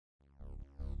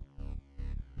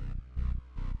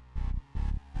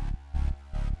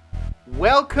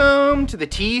Welcome to the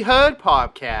T-HUD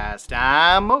Podcast.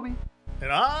 I'm Moby.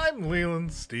 And I'm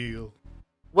Leland Steele.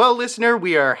 Well, listener,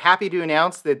 we are happy to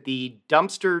announce that the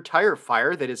dumpster tire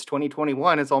fire that is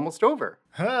 2021 is almost over.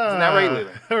 Isn't that right,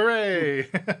 Leland? Hooray!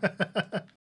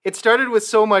 It started with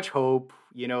so much hope.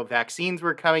 You know, vaccines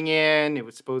were coming in. It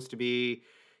was supposed to be,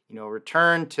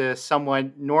 return to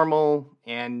somewhat normal.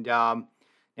 And now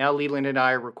Leland and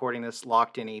I are recording this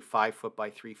locked in a 5-foot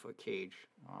by 3-foot cage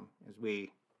as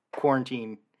we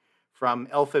quarantine from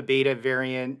Alpha Beta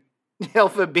variant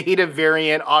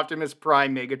Optimus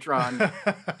Prime Megatron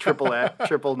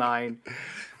triple nine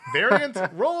Variant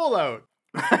rollout.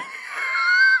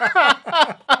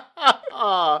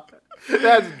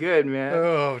 That's good, man.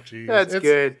 Oh, geez. That's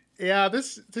good. Yeah,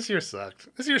 this year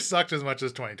sucked. This year sucked as much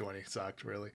as 2020 sucked,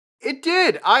 really. It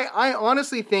did. I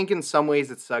honestly think in some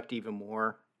ways it sucked even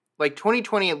more. Like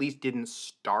 2020 at least didn't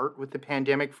start with the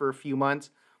pandemic for a few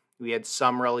months. We had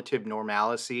some relative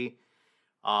normalcy.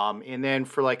 And then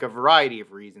for like a variety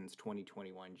of reasons,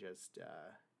 2021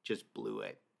 just blew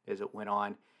it as it went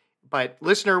on. But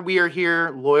listener, we are here,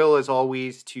 loyal as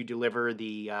always, to deliver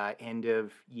the end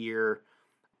of year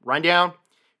rundown.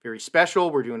 Very special.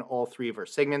 We're doing all three of our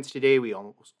segments today. We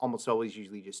almost always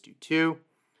usually just do two.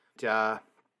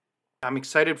 I'm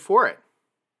excited for it.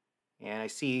 And I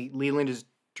see Leland is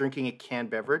drinking a canned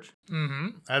beverage.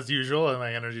 As usual, in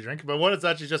my energy drink. But what is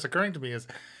actually just occurring to me is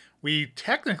we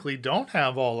technically don't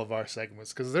have all of our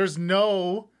segments because there's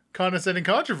no condescending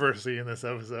controversy in this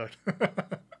episode.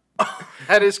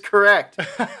 That is correct.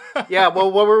 Yeah,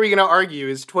 well, what were we going to argue?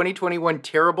 Is 2021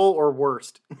 terrible or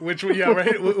worst? Which was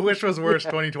worse,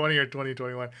 2020 or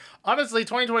 2021? Honestly,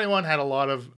 2021 had a lot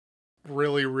of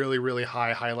really, really, really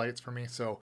high highlights for me.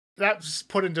 So that's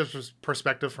put into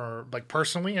perspective for, like,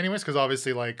 personally anyways, because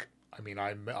obviously, like, I mean,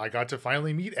 I got to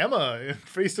finally meet Emma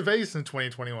face-to-face in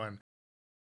 2021.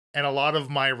 And a lot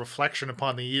of my reflection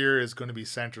upon the year is going to be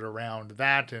centered around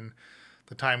that and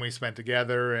the time we spent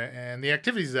together and the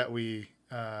activities that we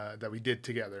did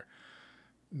together.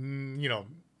 You know,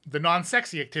 the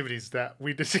non-sexy activities that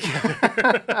we did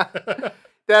together.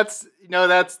 That's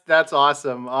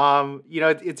awesome.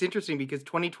 It's interesting because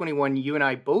 2021, you and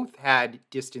I both had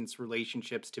distance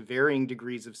relationships to varying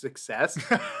degrees of success.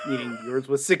 Meaning yours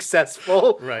was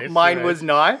successful, right? Mine was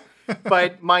not.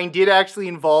 But mine did actually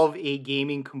involve a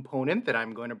gaming component that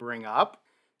I'm going to bring up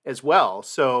as well.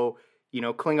 So,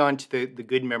 cling on to the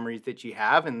good memories that you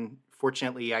have. And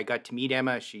fortunately, I got to meet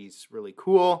Emma. She's really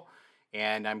cool.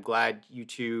 And I'm glad you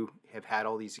two have had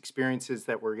all these experiences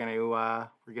that we're going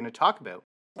to talk about.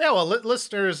 Yeah, well,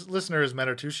 listeners met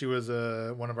her too. She was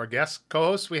one of our guest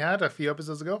co-hosts we had a few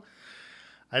episodes ago.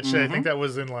 Actually, I think that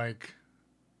was in like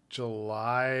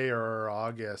July or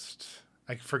August.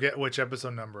 I forget which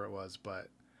episode number it was, but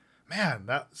man,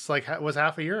 that's like was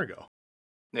half a year ago.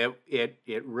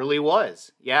 It really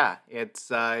was. Yeah,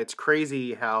 it's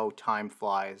crazy how time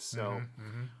flies. So,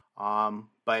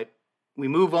 but we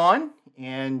move on,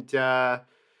 and I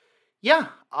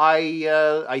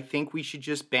think we should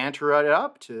just banter it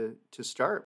up to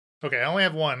start. Okay, I only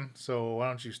have one, so why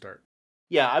don't you start?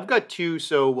 Yeah, I've got two,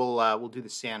 so we'll do the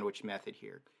sandwich method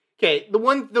here. Okay, the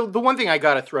one thing I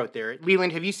gotta throw out there,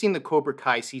 Leland, have you seen the Cobra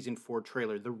Kai season 4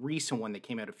 trailer, the recent one that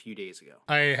came out a few days ago?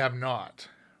 I have not.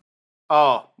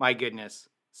 Oh my goodness,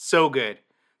 so good,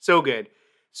 so good.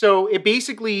 So it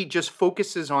basically just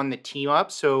focuses on the team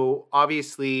up. So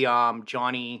obviously,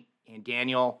 Johnny and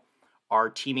Daniel are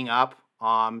teaming up.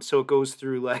 So it goes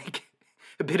through like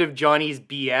a bit of Johnny's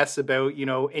BS about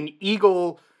an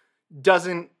eagle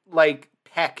doesn't like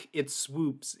peck its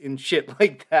swoops and shit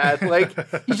like that. Like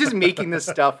he's just making this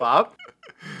stuff up.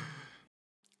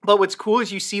 But what's cool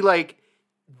is you see like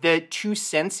the two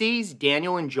senseis,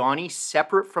 Daniel and Johnny,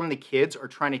 separate from the kids, are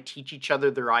trying to teach each other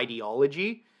their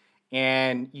ideology.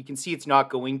 And you can see it's not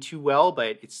going too well,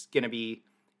 but it's going to be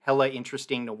hella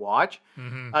interesting to watch.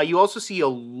 You also see a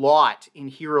lot and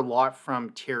hear a lot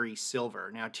from Terry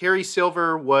Silver. Now, Terry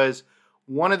Silver was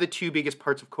one of the two biggest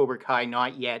parts of Cobra Kai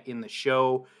not yet in the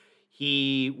show.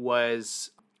 He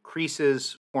was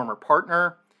Kreese's former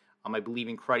partner, I believe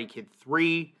in Karate Kid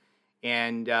 3,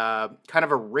 and kind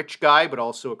of a rich guy, but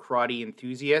also a karate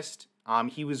enthusiast.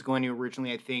 He was going to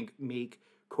originally, I think, make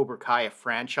Cobra Kai a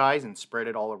franchise and spread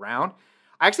it all around.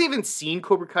 I actually haven't seen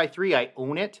Cobra Kai 3. I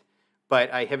own it,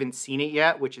 but I haven't seen it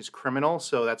yet, which is criminal.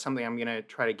 So that's something I'm going to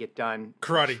try to get done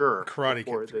Karate before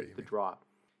Kid 3, the drop.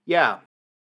 Yeah.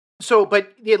 So,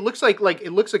 but it looks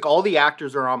like all the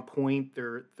actors are on point.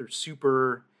 They're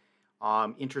super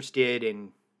interested and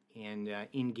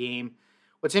in game.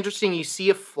 What's interesting, you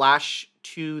see a flash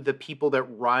to the people that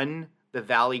run the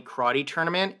Valley Karate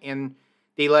Tournament, and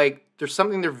there's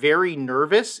something, they're very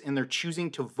nervous and they're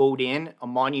choosing to vote in a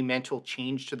monumental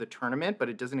change to the tournament, but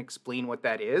it doesn't explain what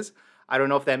that is. I don't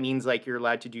know if that means like you're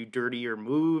allowed to do dirtier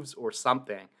moves or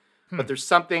something, but there's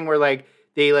something where like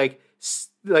they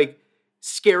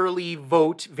scarily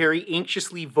vote, very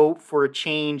anxiously vote for a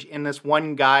change. And this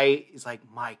one guy is like,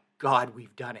 my God,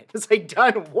 we've done it. It's like,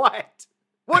 done what?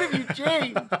 What have you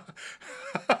changed?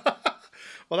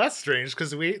 Well, that's strange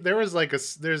because there's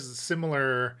a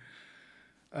similar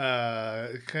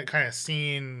kind of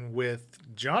scene with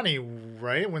Johnny,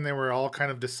 right? When they were all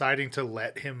kind of deciding to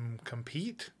let him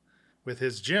compete with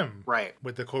his gym, right?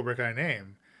 With the Cobra Kai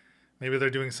name. Maybe they're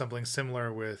doing something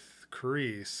similar with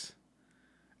Kreese.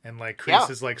 And like Kreese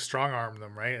is like strong arm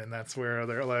them, right? And that's where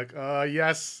they're like,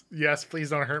 yes, please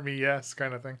don't hurt me, yes,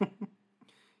 kind of thing.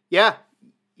 Yeah,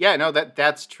 no,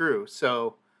 that's true.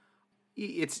 So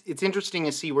it's interesting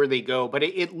to see where they go, but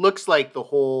it looks like the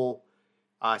whole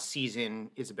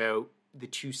season is about the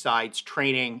two sides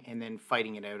training and then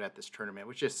fighting it out at this tournament,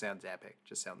 which just sounds epic.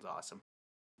 Just sounds awesome.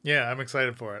 Yeah, I'm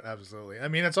excited for it. Absolutely. I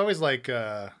mean, it's always like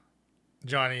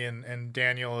Johnny and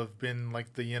Daniel have been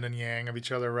like the yin and yang of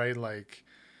each other, right? Like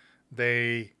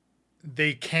they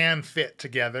can fit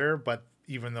together, but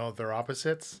even though they're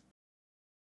opposites.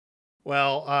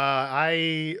 Well,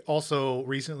 I also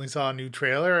recently saw a new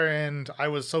trailer, and I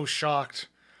was so shocked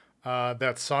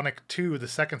that Sonic 2, the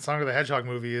second Sonic the Hedgehog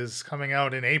movie, is coming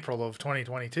out in April of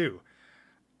 2022.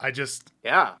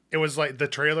 It was like the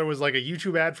trailer was like a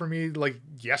YouTube ad for me, like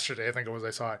yesterday, I think it was.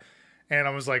 I saw it, and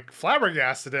I was like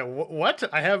flabbergasted at what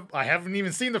I haven't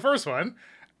even seen the first one,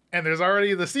 and there's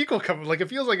already the sequel coming. Like it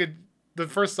feels like the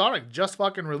first Sonic just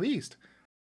fucking released.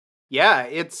 Yeah,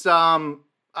 it's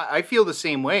I feel the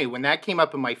same way. When that came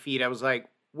up in my feed, I was like,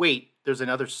 wait, there's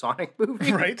another Sonic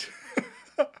movie? Right?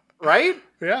 Right?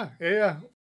 Yeah.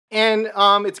 And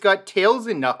it's got Tails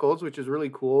and Knuckles, which is really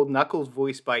cool. Knuckles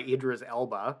voiced by Idris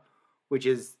Elba, which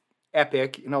is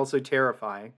epic and also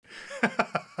terrifying.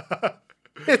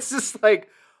 It's just like,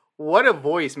 what a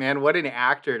voice, man. What an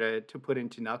actor to put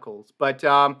into Knuckles. But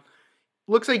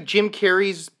looks like Jim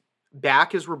Carrey's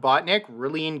back as Robotnik,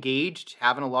 really engaged,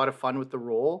 having a lot of fun with the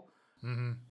role.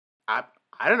 Mm-hmm. I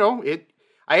don't know.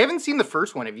 I haven't seen the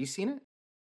first one. Have you seen it?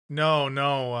 No.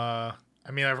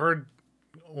 I mean, I've heard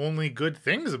only good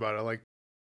things about it. Like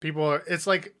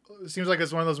it seems like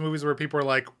it's one of those movies where people are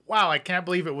like, wow, I can't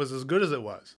believe it was as good as it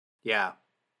was. Yeah.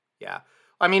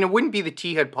 I mean, it wouldn't be the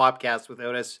T Head podcast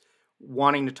without us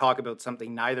wanting to talk about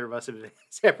something neither of us have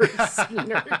ever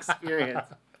seen or experienced.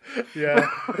 Yeah.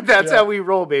 That's how we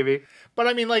roll, baby. But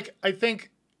I mean, like, I think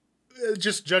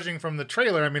just judging from the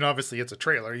trailer, I mean, obviously it's a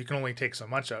trailer. You can only take so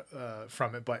much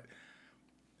from it, but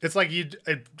it's like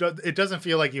it doesn't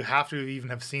feel like you have to even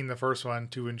have seen the first one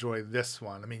to enjoy this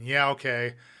one. I mean, yeah,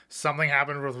 okay, something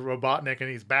happened with Robotnik and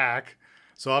he's back.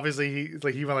 So obviously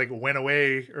he went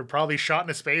away or probably shot in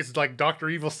his face like Dr.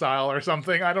 Evil style or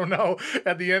something. I don't know,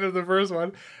 at the end of the first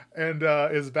one, and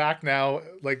is back now,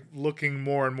 like looking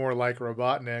more and more like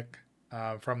Robotnik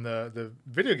from the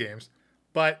video games.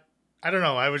 But I don't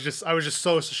know. I was just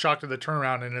so shocked at the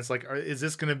turnaround, and it's like, is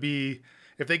this going to be,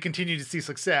 if they continue to see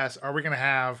success, are we going to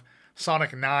have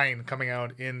Sonic 9 coming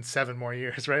out in 7 more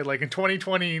years, right? Like in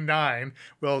 2029,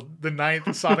 well, the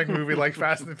 9th Sonic movie, like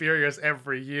Fast and Furious,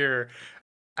 every year,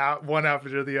 one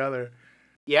after the other.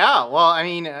 Yeah, well, I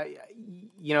mean,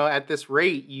 at this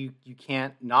rate, you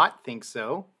can't not think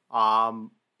so.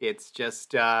 It's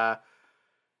just, I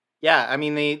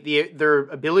mean, their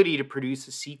ability to produce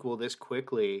a sequel this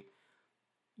quickly,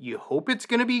 you hope it's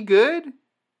going to be good.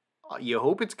 You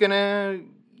hope it's going to,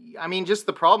 I mean, just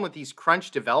the problem with these crunch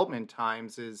development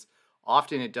times is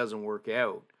often it doesn't work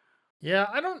out. Yeah,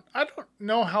 I don't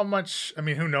know how much, I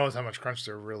mean, who knows how much crunch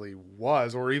there really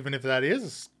was, or even if that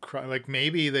is, like,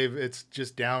 maybe it's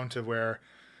just down to where,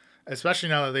 especially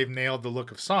now that they've nailed the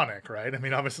look of Sonic, right? I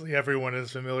mean, obviously everyone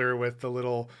is familiar with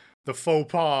the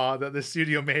faux pas that the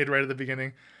studio made right at the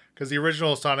beginning, because the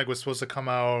original Sonic was supposed to come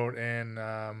out in,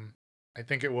 I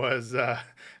think it was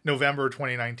November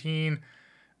 2019.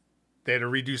 They had to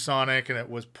redo Sonic, and it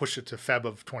was pushed it to Feb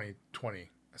of 2020,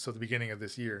 so the beginning of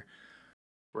this year.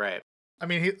 Right. I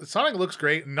mean, Sonic looks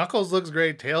great. Knuckles looks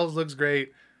great. Tails looks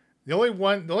great. The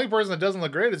only person that doesn't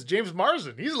look great is James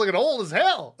Marsden. He's looking old as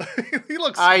hell. He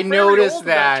looks. I noticed old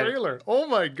that. In that trailer. Oh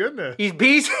my goodness. He's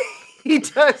basically, he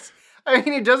does. I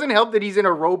mean, it doesn't help that he's in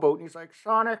a rowboat and he's like,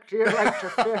 Sonic, do you like to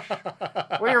fish?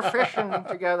 We're fishing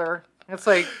together. And it's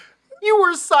like, you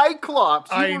were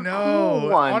Cyclops. I know. Cool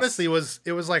once. Honestly,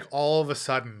 it was like all of a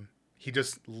sudden he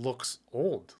just looks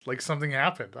old. Like something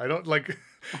happened. I don't like.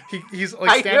 He's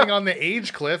like standing on the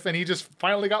age cliff, and he just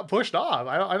finally got pushed off.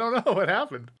 I don't know what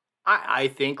happened. I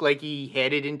think like he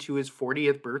headed into his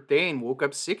 40th birthday and woke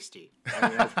up 60. I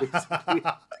mean, that's basically.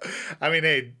 I mean,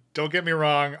 hey, don't get me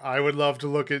wrong. I would love to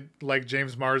look at like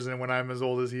James Marsden when I'm as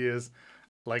old as he is.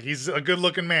 Like he's a good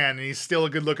looking man, and he's still a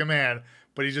good looking man,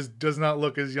 but he just does not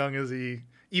look as young as he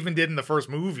even did in the first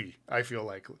movie. I feel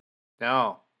like.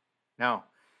 No, no.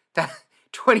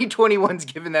 2021's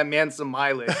giving that man some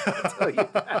mileage. I'll tell you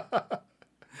that.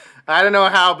 I don't know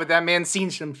how, but that man's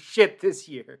seen some shit this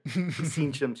year. He's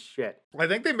seen some shit. I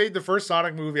think they made the first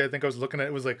Sonic movie. I think I was looking at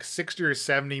it was like $60 or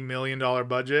 $70 million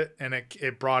budget, and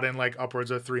it brought in like upwards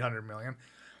of 300 million.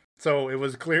 So it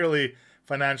was clearly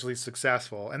financially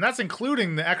successful, and that's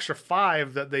including the extra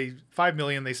 5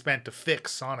 million they spent to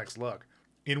fix Sonic's look,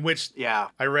 in which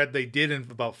I read they did in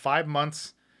about 5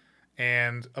 months,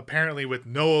 and apparently with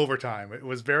no overtime. It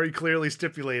was very clearly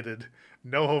stipulated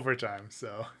no overtime.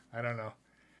 So I don't know.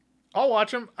 I'll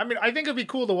watch them. I mean, I think it'd be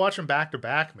cool to watch them back to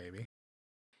back, maybe.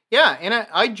 Yeah, and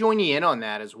I join you in on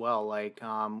that as well. Like,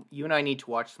 you and I need to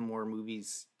watch some more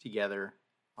movies together.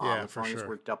 Yeah, as for long as sure.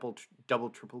 we're double,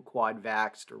 triple, quad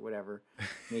vaxxed or whatever.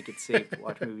 Make it safe to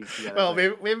watch movies together. Well,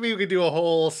 maybe we could do a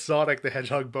whole Sonic the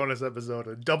Hedgehog bonus episode,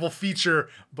 a double feature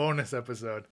bonus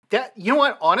episode. That, you know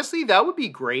what? Honestly, that would be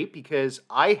great because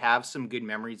I have some good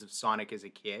memories of Sonic as a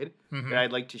kid that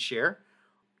I'd like to share.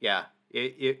 Yeah,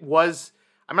 it was.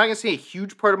 I'm not gonna say a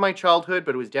huge part of my childhood,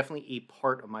 but it was definitely a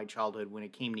part of my childhood when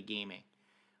it came to gaming.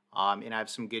 And I have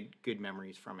some good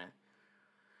memories from it.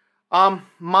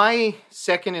 My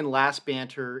second and last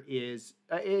banter is,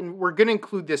 and we're gonna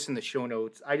include this in the show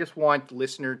notes. I just want the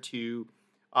listener to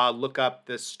look up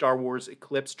the Star Wars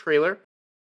Eclipse trailer.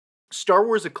 Star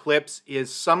Wars Eclipse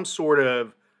is some sort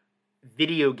of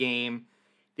video game.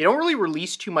 They don't really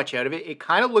release too much out of it. It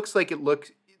kind of looks like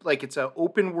it's an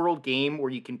open world game where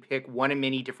you can pick one of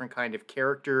many different kind of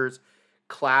characters,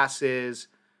 classes,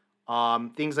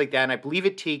 things like that. And I believe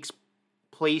it takes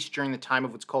place during the time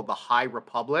of what's called the High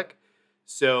Republic.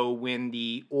 So when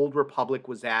the Old Republic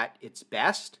was at its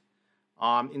best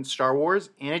in Star Wars.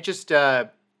 And it just,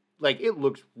 it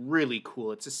looks really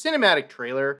cool. It's a cinematic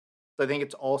trailer. So I think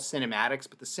it's all cinematics,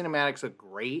 but the cinematics look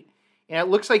great. And it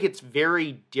looks like it's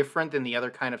very different than the other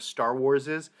kind of Star Wars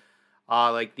is.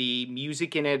 Like the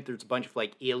music in it, there's a bunch of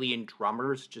like alien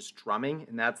drummers just drumming,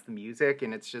 and that's the music.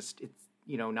 And it's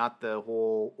not the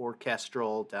whole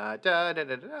orchestral da da da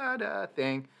da da da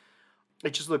thing.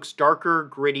 It just looks darker,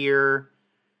 grittier,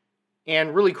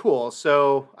 and really cool.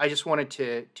 So I just wanted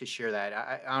to share that.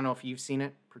 I don't know if you've seen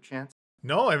it, perchance.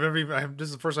 No, this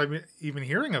is the first I'm even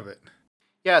hearing of it.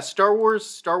 Yeah, Star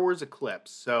Wars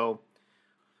Eclipse. So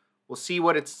we'll see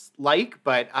what it's like,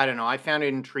 but I don't know. I found it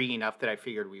intriguing enough that I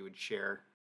figured we would share.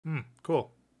 Cool.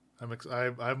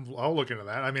 I'll look into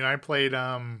that. I mean, I played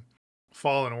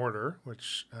Fallen Order,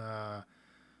 which I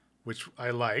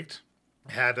liked.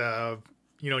 Had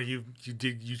you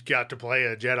got to play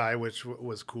a Jedi, which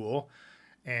was cool,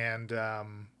 and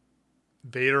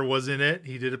Vader was in it.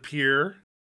 He did appear,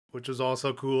 which was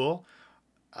also cool.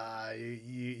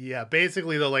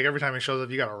 Basically though, like every time he shows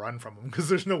up, you gotta run from him because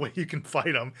there's no way you can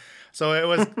fight him. So it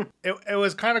was it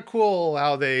was kind of cool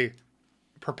how they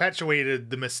perpetuated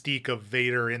the mystique of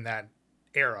Vader in that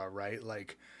era, right?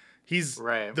 Like he's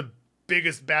the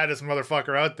biggest, baddest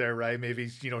motherfucker out there, right? Maybe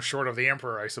short of the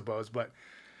Emperor, I suppose, but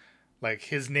like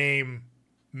his name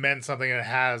meant something and it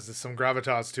has some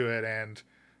gravitas to it, and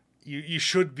you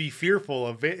should be fearful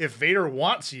of it. If Vader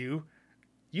wants you,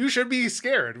 you should be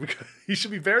scared because you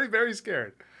should be very, very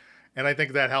scared. And I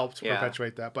think that helped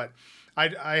perpetuate that. But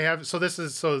I have, so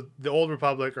the Old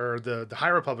Republic or the High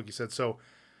Republic, you said. So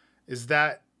is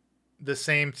that the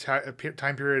same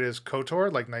time period as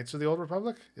KOTOR, like Knights of the Old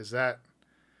Republic? Is that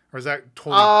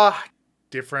totally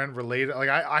different, related? Like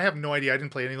I have no idea. I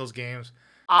didn't play any of those games.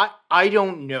 I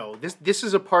don't know. This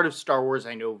is a part of Star Wars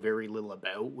I know very little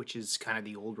about, which is kind of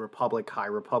the Old Republic, High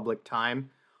Republic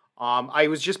time. I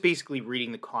was just basically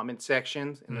reading the comment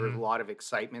sections, and there was a lot of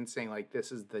excitement saying like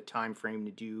this is the time frame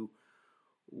to do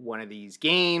one of these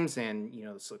games, and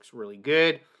this looks really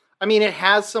good. I mean, it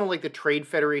has some like the Trade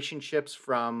Federation ships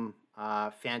from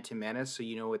Phantom Menace,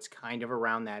 so it's kind of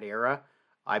around that era.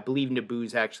 I believe Naboo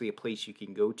is actually a place you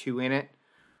can go to in it.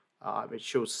 It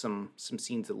shows some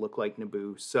scenes that look like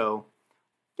Naboo. So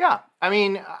yeah, I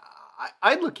mean,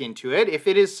 I'd look into it if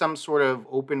it is some sort of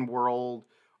open world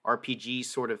RPG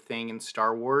sort of thing in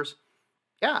Star Wars.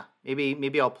 Yeah,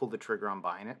 maybe I'll pull the trigger on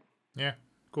buying it. Yeah,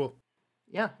 cool.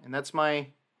 Yeah, and that's my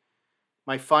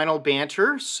final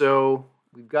banter. So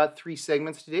we've got 3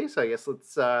 segments today. So I guess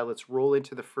let's roll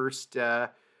into the first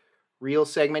real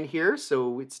segment here.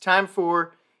 So it's time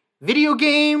for Video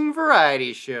Game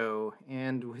Variety Show,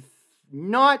 and with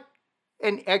not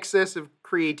an excess of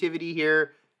creativity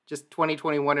here. Just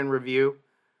 2021 in review.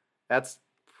 That's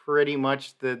pretty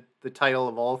much the title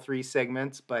of all three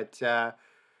segments. But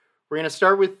we're going to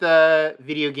start with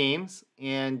video games.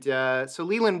 And so,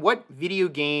 Leland, what video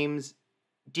games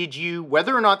did you,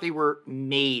 whether or not they were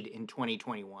made in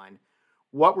 2021,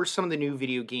 what were some of the new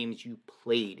video games you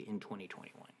played in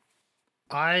 2021?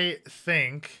 I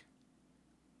think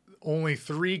only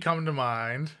 3 come to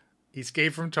mind.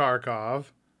 Escape from Tarkov,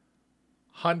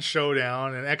 Hunt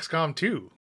Showdown, and XCOM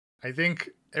 2. I think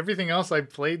everything else I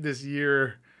played this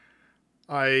year,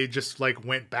 I just like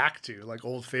went back to, like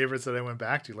old favorites that I went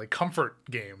back to, like comfort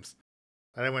games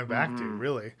that I went back to,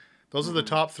 really. Those are the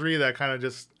top 3 that kind of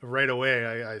just right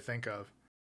away I think of.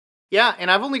 Yeah,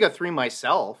 and I've only got 3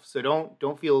 myself, so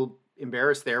don't feel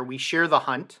embarrassed there. We share the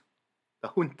Hunt, the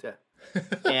Junta.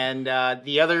 And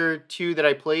the other 2 that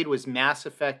I played was Mass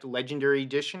Effect Legendary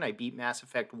Edition. I beat Mass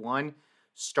Effect 1,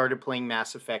 started playing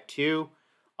Mass Effect 2,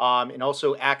 and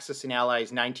also Axis and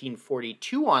Allies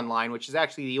 1942 Online, which is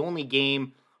actually the only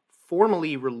game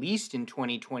formally released in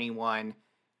 2021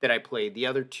 that I played. The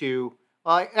other 2,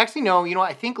 actually no,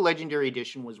 I think Legendary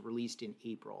Edition was released in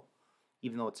April,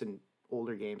 even though it's an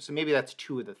older game. So maybe that's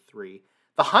 2 of the 3.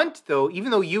 The Hunt, though,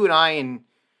 even though you and I and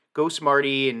Ghost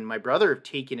Marty and my brother have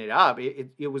taken it up,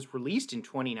 it was released in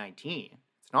 2019.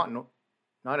 It's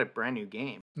not a brand new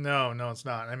game. No, it's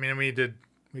not. I mean,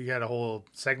 we had a whole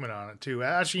segment on it too.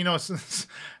 Actually, Resident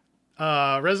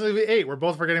Evil 8. We're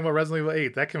both forgetting about Resident Evil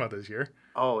 8. That came out this year.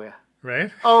 Oh yeah.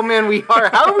 Right? Oh man, we are.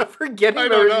 How are we forgetting I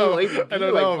about don't know. Resident Evil 8? I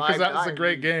don't know, because that's a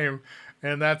great game,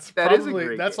 and that is a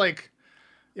great game. Like,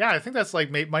 yeah, I think that's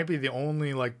like might be the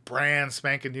only like brand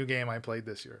spanking new game I played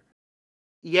this year.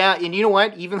 Yeah, and you know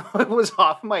what? Even though it was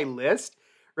off my list,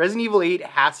 Resident Evil 8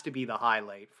 has to be the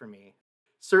highlight for me.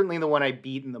 Certainly the one I've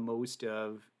beaten the most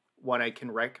of, one I can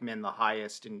recommend the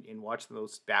highest and watch the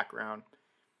most background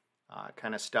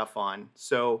kind of stuff on.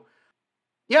 So,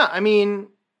 yeah, I mean,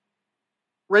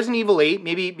 Resident Evil 8,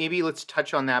 maybe let's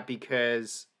touch on that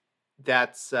because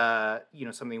that's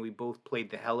something we both played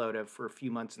the hell out of for a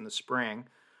few months in the spring.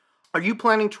 Are you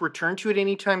planning to return to it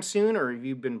anytime soon, or have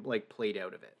you been like played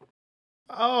out of it?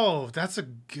 Oh, that's a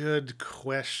good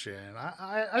question.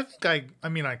 I think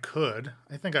I could.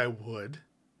 I think I would.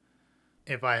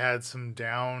 If I had some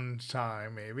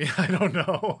downtime, maybe. I don't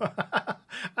know.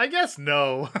 I guess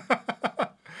no.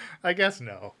 I guess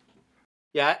no.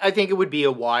 Yeah, I think it would be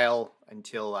a while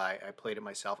until I played it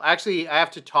myself. Actually, I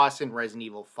have to toss in Resident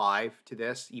Evil 5 to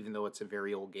this, even though it's a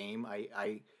very old game.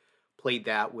 I played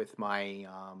that with my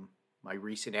my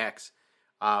recent ex.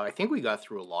 I think we got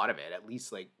through a lot of it, at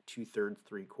least like 2/3,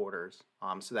 3/4.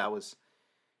 So that was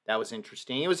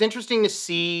interesting. It was interesting to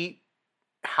see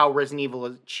how Resident Evil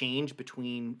has changed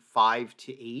between 5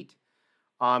 to 8.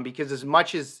 Because as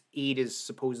much as 8 is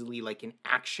supposedly like an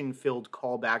action-filled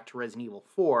callback to Resident Evil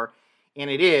 4,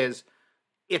 and it's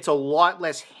a lot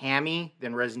less hammy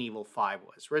than Resident Evil 5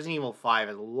 was. Resident Evil 5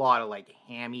 has a lot of like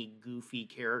hammy, goofy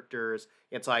characters.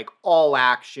 It's like all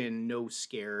action, no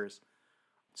scares.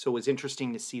 So it was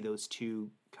interesting to see those 2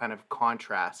 kind of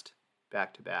contrast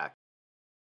back to back.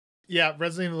 Yeah,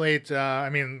 Resident Evil 8,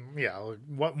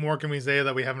 what more can we say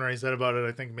that we haven't already said about it?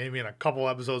 I think maybe in a couple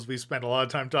episodes we spent a lot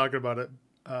of time talking about it.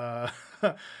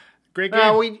 Great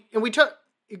game.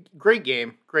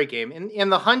 Great game.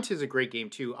 And The Hunt is a great game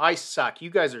too. I suck. You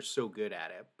guys are so good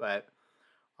at it, but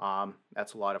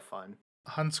that's a lot of fun.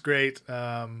 Hunt's great.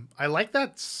 I like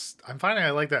that. I'm finding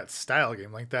I like that style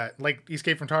game, like that. Like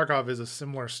Escape from Tarkov is a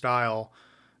similar style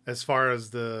as far as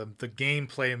the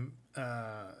gameplay.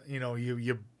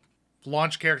 You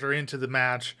launch character into the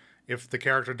match. If the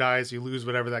character dies, you lose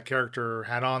whatever that character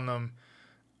had on them,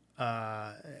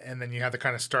 and then you have to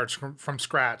kind of start from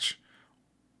scratch,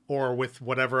 or with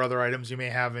whatever other items you may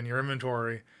have in your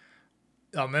inventory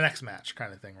on the next match,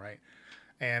 kind of thing, right?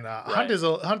 And right.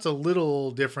 Hunt's a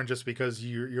little different just because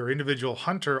your individual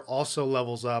hunter also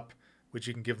levels up, which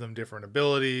you can give them different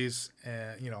abilities,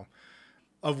 and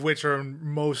of which are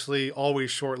mostly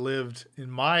always short-lived in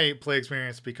my play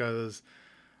experience because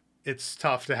it's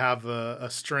tough to have a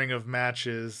string of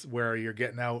matches where you're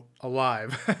getting out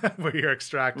alive, where you're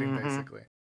extracting basically.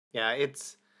 Yeah,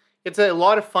 it's a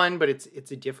lot of fun, but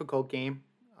it's a difficult game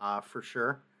for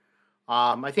sure.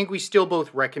 I think we still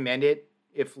both recommend it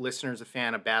if listeners are a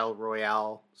fan of Battle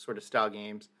Royale sort of style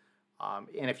games.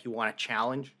 And if you want a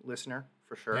challenge, listener,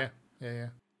 for sure. Yeah.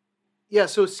 Yeah,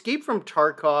 so Escape from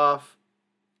Tarkov,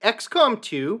 XCOM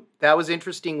 2, that was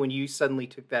interesting when you suddenly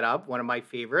took that up, one of my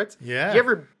favorites. Yeah. Did you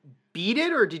ever beat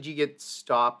it, or did you get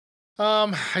stopped?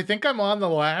 I think I'm on the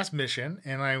last mission,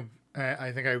 and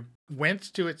I think I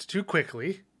went to it too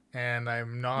quickly, and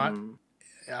I'm not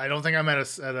I don't think I'm at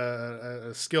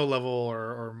a skill level,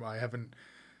 or I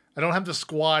don't have the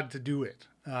squad to do it.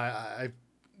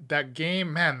 That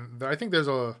game, man, I think there's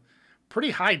a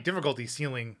pretty high difficulty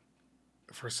ceiling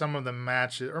for some of the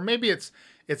matches, or maybe it's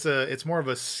more of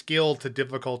a skill to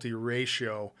difficulty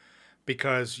ratio,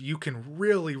 because you can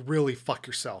really, really fuck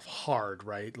yourself hard,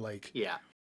 right? Like, Yeah.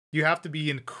 you have to be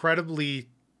incredibly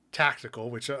tactical,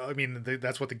 which I mean,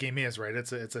 that's what the game is, right?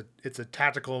 It's a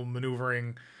tactical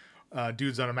maneuvering,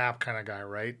 dudes on a map kind of guy,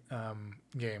 right?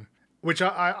 Game, which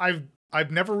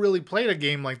I've never really played a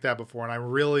game like that before, and I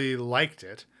really liked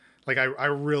it. Like, I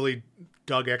really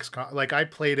dug XCOM. Like, I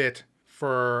played it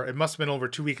for, it must have been over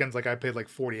 2 weekends. Like, I played like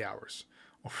 40 hours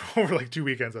over like 2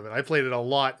 weekends of it. I played it a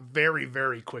lot, very,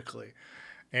 very quickly.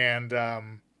 And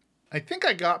I think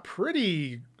I got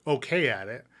pretty okay at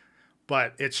it,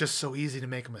 but it's just so easy to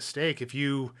make a mistake. If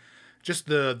you, just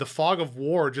the fog of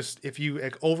war, just if you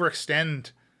like,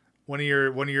 overextend one of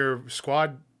your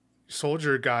squad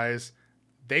soldier guys,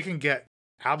 they can get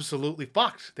absolutely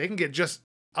fucked. They can get just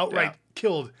outright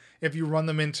killed if you run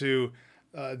them into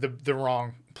the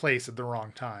wrong place at the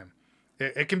wrong time.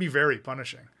 It can be very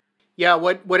punishing. Yeah,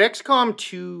 what XCOM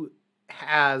 2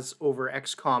 has over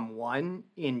XCOM 1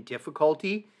 in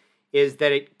difficulty is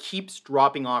that it keeps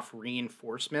dropping off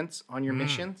reinforcements on your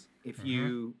missions if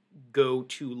you go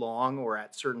too long or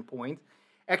at certain points.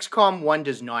 XCOM 1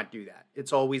 does not do that.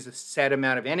 It's always a set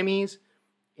amount of enemies,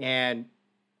 and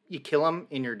you kill them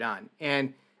and you're done.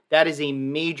 And that is a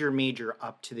major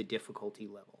up to the difficulty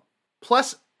level.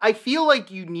 Plus, I feel like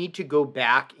you need to go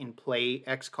back and play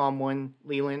XCOM 1,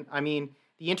 Leland. I mean,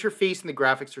 the interface and the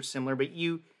graphics are similar, but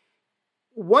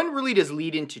 1 really does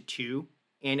lead into 2,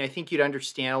 and I think you'd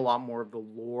understand a lot more of the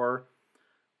lore.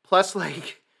 Plus,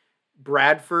 like,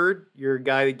 Bradford, your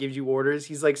guy that gives you orders,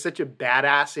 he's like such a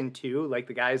badass in 2. Like,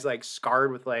 the guy's like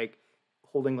scarred with like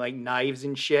holding like knives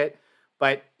and shit,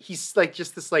 but he's like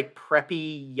just this like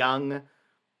preppy young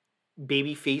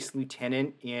babyface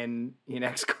lieutenant in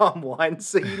XCOM 1.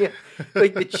 So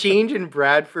like the change in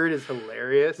Bradford is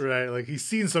hilarious. Right, like he's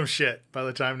seen some shit by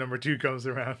the time number 2 comes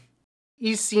around.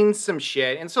 He's seen some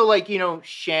shit. And so, like,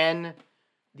 Shen,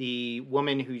 the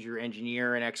woman who's your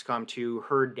engineer in XCOM 2,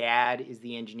 her dad is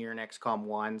the engineer in XCOM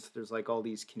 1. So there's like all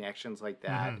these connections like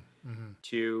that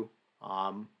too.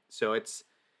 So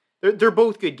they're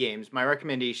both good games. My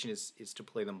recommendation is to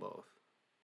play them both.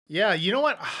 Yeah, you know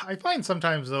what? I find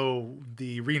sometimes, though,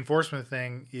 the reinforcement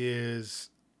thing is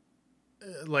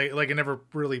like it never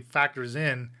really factors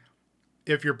in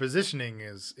if your positioning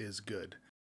is good.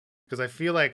 Because I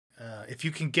feel like if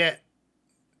you can get,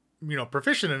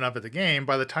 proficient enough at the game,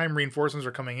 by the time reinforcements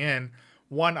are coming in,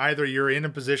 one, either you're in a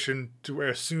position to where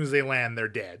as soon as they land, they're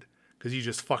dead because you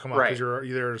just fuck them up because you're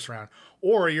there to surround,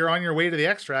 or you're on your way to the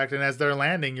extract, and as they're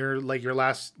landing, you're like your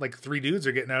last like 3 dudes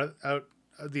are getting out of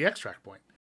the extract point.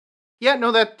 Yeah,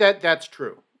 no, that's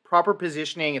true. Proper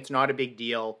positioning, it's not a big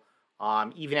deal.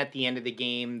 Even at the end of the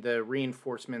game, the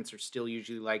reinforcements are still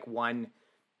usually like 1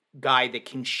 guy that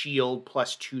can shield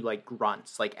plus 2 like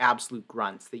grunts, like absolute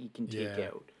grunts that you can take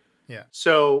out. Yeah.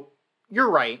 So you're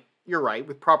right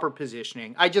with proper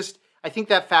positioning. I think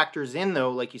that factors in though,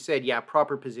 like you said,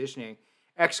 proper positioning.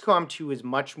 XCOM 2 is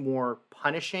much more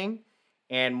punishing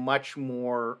and much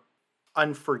more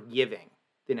unforgiving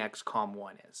than XCOM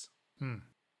 1 is.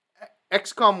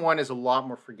 XCOM 1 is a lot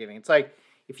more forgiving. It's like,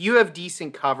 if you have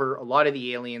decent cover, a lot of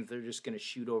the aliens, they're just going to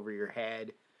shoot over your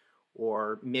head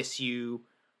or miss you.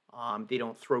 They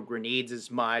don't throw grenades as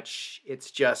much.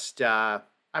 It's just, I'm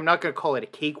not going to call it a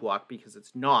cakewalk because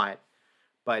it's not,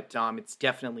 but it's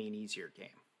definitely an easier game.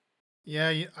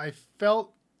 Yeah, I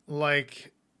felt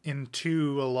like in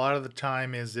 2, a lot of the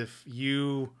time is if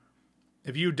you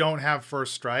don't have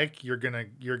first strike, you're gonna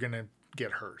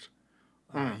get hurt.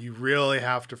 You really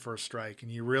have to first strike,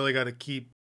 and you really got to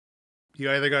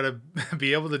you either got to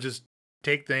be able to just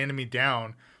take the enemy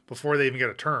down before they even get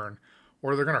a turn,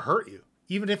 or they're going to hurt you,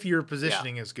 even if your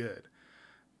positioning is good.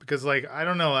 Because, like, I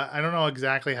don't know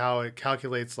exactly how it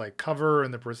calculates, like, cover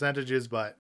and the percentages,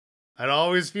 but it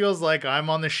always feels like I'm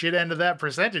on the shit end of that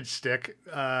percentage stick,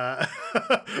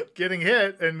 getting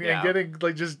hit and getting,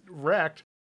 like, just wrecked,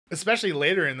 especially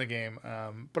later in the game.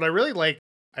 But I really like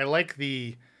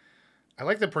the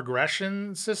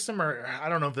progression system, or I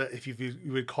don't know if you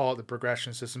would call it the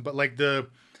progression system, but like the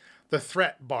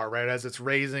threat bar, right? As it's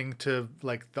raising to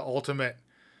like the ultimate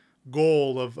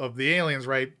goal of the aliens,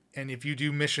 right? And if you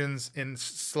do missions in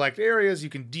select areas, you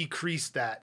can decrease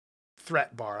that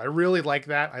threat bar. I really like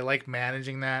that. I like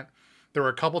managing that. There were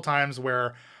a couple times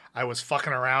where I was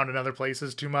fucking around in other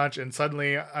places too much, and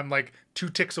suddenly I'm like 2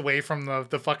 ticks away from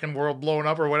the fucking world blowing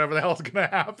up or whatever the hell's gonna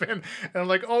happen. And I'm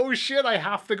like, oh shit, I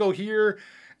have to go here.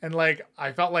 And like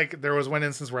I felt like there was one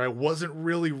instance where I wasn't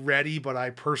really ready, but I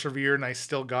persevered and I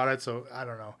still got it. So I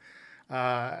don't know.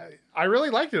 I really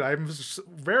liked it. I'm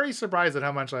very surprised at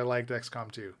how much I liked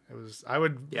XCOM 2. I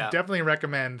would definitely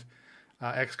recommend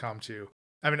XCOM 2.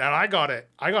 I mean, and I got it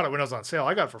when it was on sale.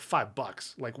 I got it for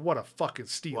 $5. Like, what a fucking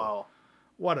steal! Wow,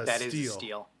 what a that steal! That is a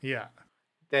steal. Yeah,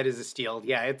 that is a steal.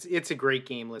 Yeah, it's a great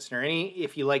game, listener.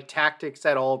 If you like tactics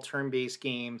at all, turn-based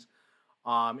games,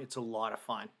 it's a lot of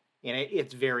fun and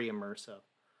it's very immersive.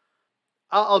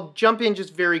 I'll jump in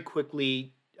just very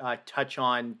quickly, touch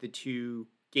on the 2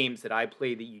 games that I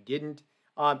played that you didn't.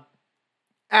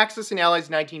 Axis and Allies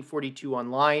 1942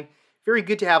 Online. Very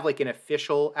good to have like an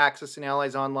official Axis and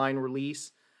Allies Online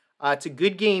release. It's a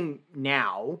good game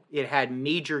now. It had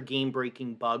major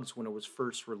game-breaking bugs when it was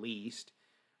first released,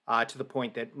 to the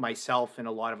point that myself and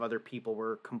a lot of other people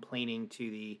were complaining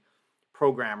to the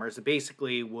programmers. It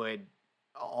basically would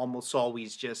almost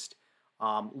always just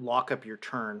lock up your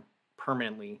turn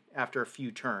permanently after a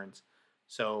few turns.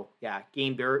 So yeah,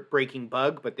 game-breaking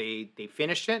bug, but they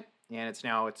finished it, and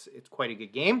it's quite a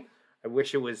good game. I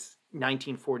wish it was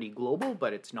 1940 global,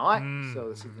 but it's not. So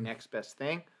this is the next best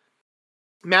thing.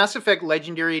 Mass Effect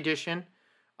Legendary Edition.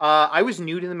 I was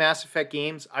new to the Mass Effect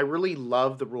games. I really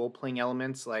love the role-playing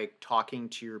elements, like talking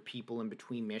to your people in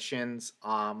between missions.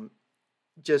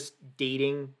 Just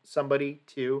dating somebody,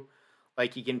 too.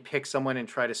 Like, you can pick someone and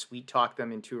try to sweet-talk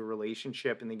them into a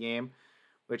relationship in the game,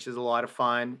 which is a lot of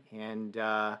fun. And,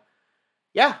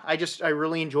 yeah, I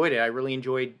really enjoyed it. I really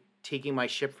enjoyed taking my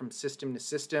ship from system to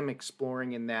system,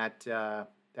 exploring in that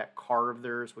car of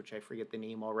theirs, which I forget the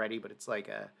name already, but it's like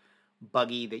a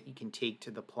buggy that you can take to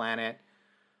the planet.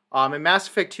 And Mass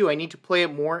Effect 2, I need to play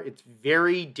it more. It's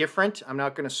very different. I'm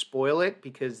not going to spoil it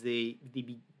because the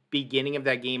beginning of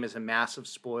that game is a massive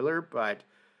spoiler, but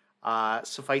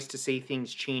suffice to say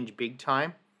things change big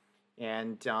time.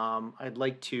 And I'd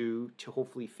like to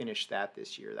hopefully finish that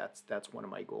this year. That's one of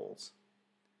my goals.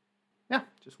 Yeah,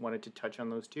 just wanted to touch on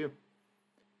those 2.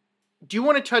 Do you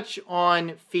want to touch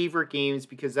on favorite games?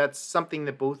 Because that's something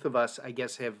that both of us, I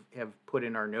guess, have put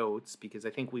in our notes, because I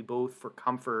think we both, for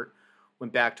comfort,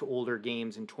 went back to older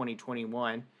games in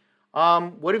 2021.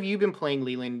 What have you been playing,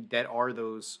 Leland, that are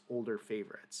those older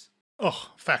favorites?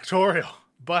 Oh, Factorio.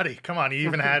 Buddy, come on, you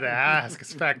even had to ask.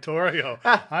 It's Factorio.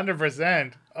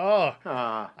 100%. Oh,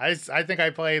 I think I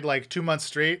played like 2 months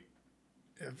straight.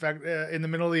 In fact, in the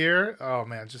middle of the year. Oh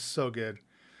man, just so good.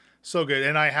 So good.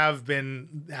 And I have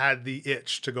had the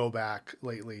itch to go back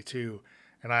lately too.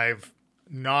 And I've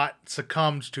not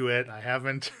succumbed to it. I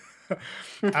haven't.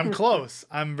 I'm close.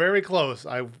 I'm very close.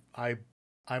 I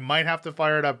might have to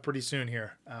fire it up pretty soon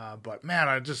here. But man,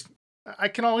 I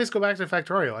can always go back to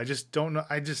Factorio. I just don't know.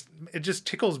 It just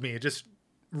tickles me. It just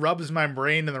rubs my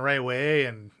brain in the right way,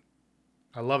 and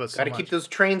I love it so much. Gotta keep those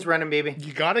trains running, baby.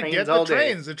 You gotta get the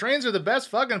trains. The trains are the best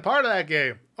fucking part of that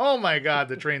game. Oh my god,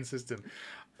 the train system.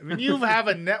 I mean, you have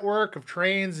a network of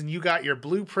trains, and you got your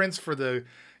blueprints for the,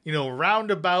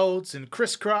 roundabouts and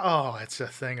crisscross. Oh, it's a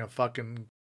thing of fucking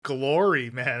glory,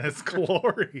 man. It's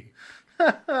glory.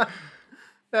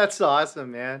 That's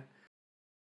awesome, man.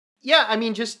 Yeah, I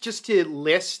mean, just to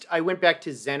list, I went back to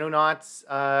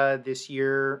Xenonauts this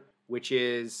year, which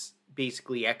is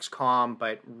basically XCOM,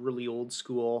 but really old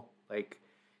school. Like,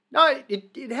 no,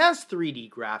 it has 3D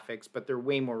graphics, but they're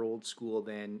way more old school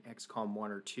than XCOM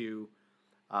 1 or 2.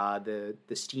 The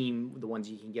Steam, the ones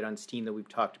you can get on Steam that we've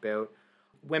talked about.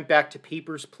 Went back to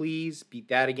Papers, Please. Beat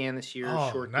that again this year.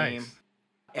 Short nice. Game.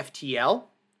 FTL.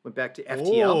 Went back to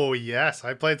FTL. Oh, yes.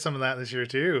 I played some of that this year,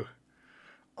 too.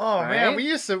 Oh, right? Man. We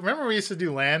used to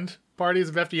do LAN parties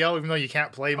of FTL, even though you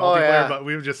can't play multiplayer, but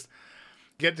we would just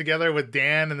get together with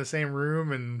Dan in the same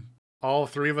room and all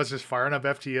 3 of us just firing up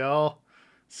FTL.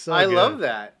 So I good. love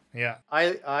that. Yeah.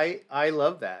 I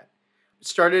love that.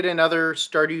 Started another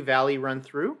Stardew Valley run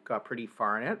through. Got pretty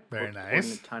far in it. Very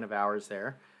nice. A ton of hours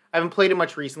there. I haven't played it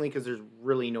much recently because there's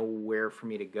really nowhere for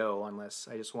me to go unless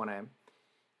I just want to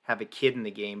have a kid in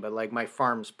the game. But like my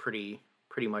farm's pretty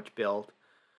much built.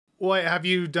 Well, have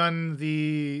you done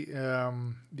the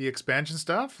expansion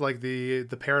stuff, like the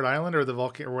Parrot Island or the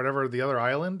volcano or whatever the other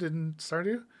island in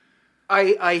Stardew?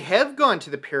 I have gone to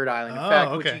the Parrot Island. In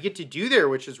fact, what you get to do there,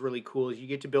 which is really cool, is you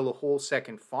get to build a whole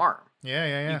second farm.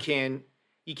 Yeah.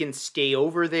 You can stay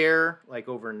over there like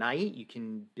overnight. You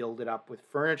can build it up with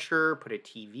furniture, put a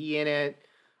TV in it,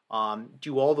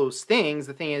 do all those things.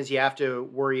 The thing is, you have to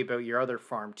worry about your other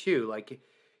farm too. Like,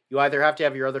 you either have to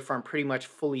have your other farm pretty much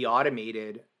fully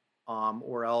automated,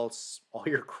 or else all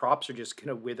your crops are just going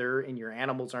to wither and your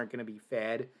animals aren't going to be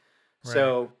fed. Right.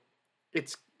 So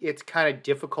it's kind of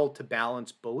difficult to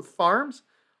balance both farms.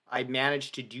 I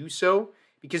managed to do so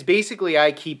because basically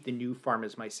I keep the new farm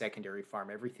as my secondary farm.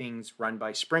 Everything's run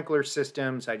by sprinkler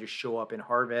systems. I just show up and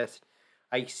harvest.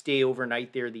 I stay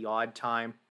overnight there the odd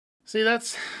time. See,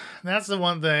 that's the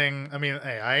one thing. I mean,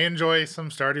 hey, I enjoy some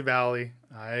Stardew Valley.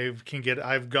 I've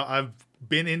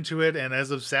been into it and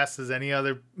as obsessed as any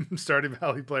other Stardew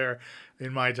Valley player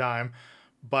in my time.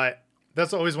 But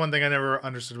that's always one thing I never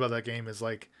understood about that game is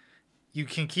like you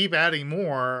can keep adding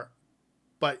more,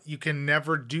 but you can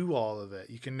never do all of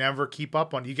it. You can never keep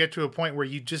up on. You get to a point where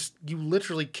you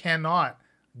literally cannot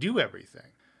do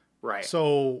everything. Right.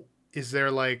 So is there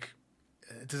like,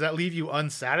 does that leave you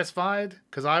unsatisfied?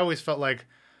 Because I always felt like,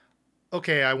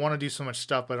 okay, I want to do so much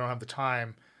stuff, but I don't have the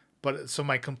time. But so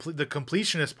the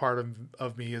completionist part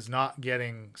of me is not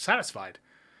getting satisfied.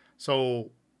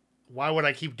 So why would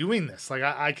I keep doing this? Like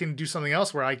I can do something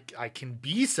else where I can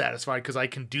be satisfied because I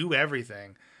can do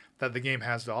everything that the game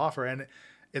has to offer. And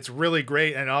it's really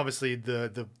great. And obviously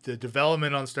the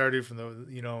development on Stardew from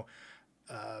the,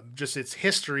 just its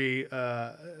history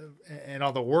and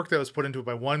all the work that was put into it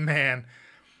by one man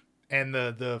and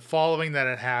the following that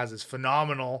it has is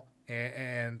phenomenal.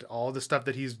 And all the stuff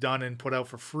that he's done and put out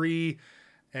for free.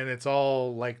 And it's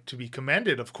all like to be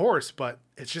commended, of course, but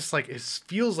it's just like, it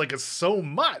feels like it's so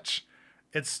much.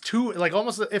 It's too, like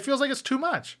almost, it feels like it's too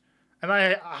much. And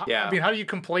I mean, how do you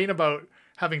complain about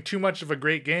having too much of a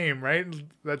great game, right?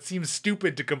 That seems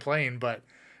stupid to complain, but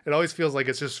it always feels like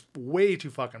it's just way too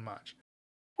fucking much.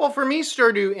 Well, for me,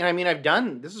 Stardew, and I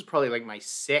mean, this is probably like my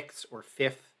 6th or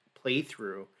 5th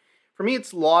playthrough. For me,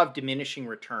 it's law of diminishing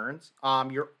returns.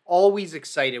 You're always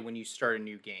excited when you start a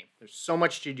new game. There's so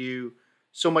much to do,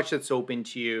 so much that's open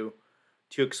to you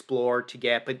to explore, to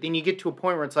get. But then you get to a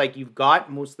point where it's like you've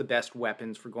got most of the best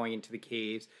weapons for going into the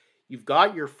caves. You've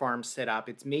got your farm set up.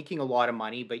 It's making a lot of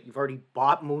money, but you've already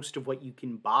bought most of what you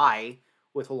can buy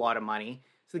with a lot of money.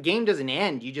 So the game doesn't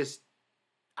end. You just,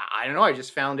 I don't know, I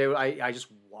just found out I just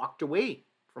walked away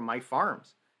from my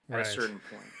farms at a certain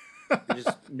point. There's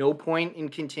just no point in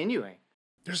continuing.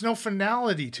 There's no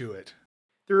finality to it.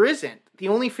 There isn't. The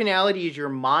only finality is your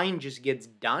mind just gets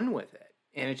done with it.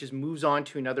 And it just moves on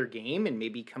to another game and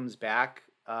maybe comes back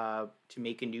to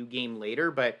make a new game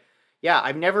later. But yeah,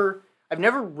 I've never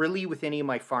really with any of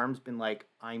my farms been like,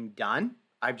 I'm done.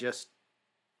 I've just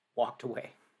walked away.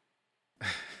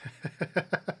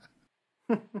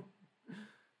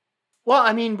 Well,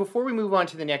 I mean, before we move on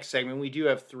to the next segment, we do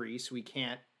have 3, so we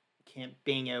can't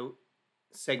bang out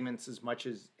segments as much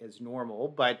as normal.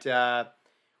 But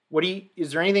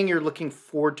is there anything you're looking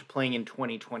forward to playing in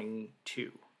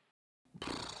 2022?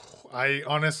 I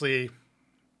honestly,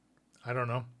 I don't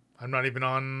know. I'm not even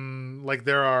on, like,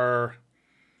 there are,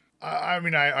 I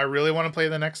mean, I really want to play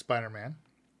the next Spider-Man.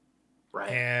 Right.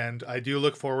 And I do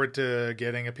look forward to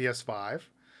getting a PS5,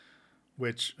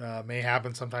 which may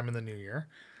happen sometime in the new year.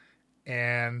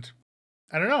 And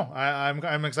I don't know.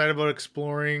 I'm excited about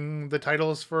exploring the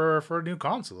titles for a new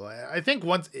console. I think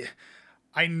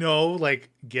I know like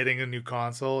getting a new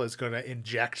console is going to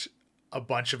inject a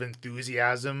bunch of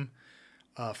enthusiasm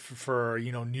for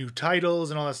new titles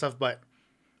and all that stuff, but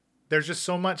there's just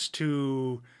so much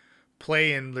to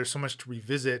play and there's so much to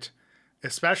revisit,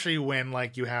 especially when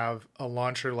like you have a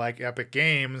launcher like Epic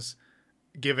Games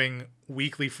giving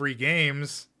weekly free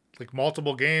games, like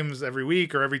multiple games every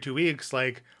week or every 2 weeks.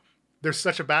 Like there's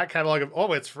such a back catalog of,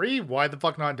 oh, it's free. Why the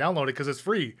fuck not download it? Because it's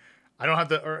free. I don't have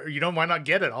to, or why not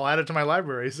get it? I'll add it to my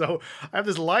library. So I have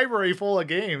this library full of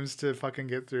games to fucking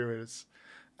get through.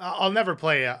 I'll never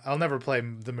play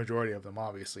the majority of them,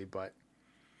 obviously, but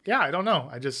yeah, I don't know.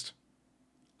 I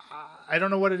don't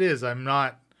know what it is. I'm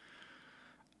not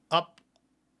up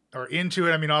or into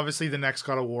it. I mean, obviously the next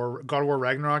God of War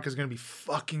Ragnarok is going to be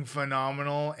fucking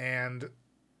phenomenal. And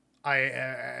I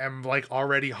am like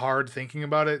already hard thinking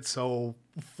about it. So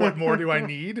what more do I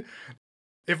need?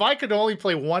 If I could only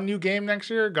play one new game next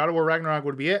year, God of War Ragnarok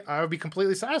would be it. I would be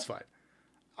completely satisfied.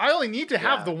 I only need to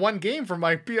have the one game for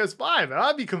my PS5 and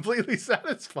I'd be completely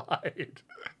satisfied.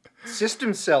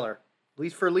 System seller, at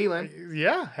least for Leland.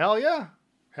 Yeah, hell yeah.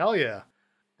 Hell yeah.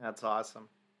 That's awesome.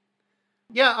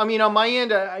 Yeah, I mean, on my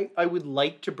end, I would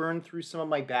like to burn through some of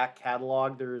my back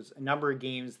catalog. There's a number of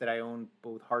games that I own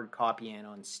both hard copy and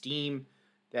on Steam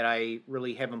that I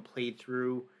really haven't played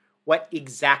through. What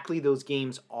exactly those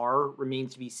games are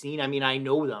remains to be seen. I mean, I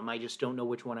know them. I just don't know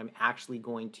which one I'm actually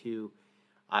going to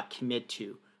commit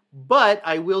to. But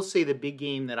I will say the big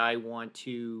game that I want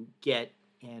to get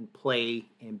and play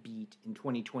and beat in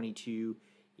 2022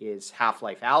 is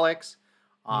Half-Life Alyx.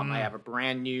 I have a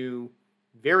brand new,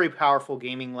 very powerful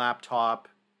gaming laptop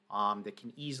that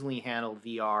can easily handle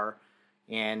VR.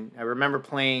 And I remember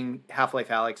playing Half-Life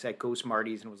Alyx at Ghost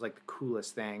Marty's, and it was like the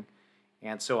coolest thing.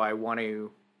 And so I want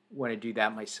to do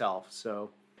that myself.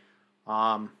 So,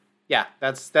 yeah,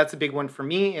 that's a big one for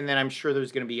me. And then I'm sure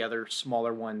there's going to be other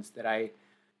smaller ones that I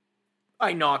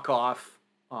knock off,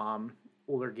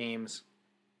 older games.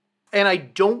 And I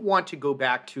don't want to go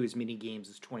back to as many games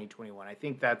as 2021. I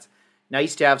think that's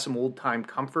nice to have some old time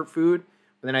comfort food,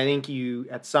 but then I think you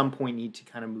at some point need to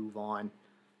kind of move on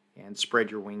and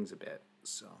spread your wings a bit.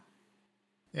 So,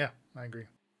 yeah, I agree.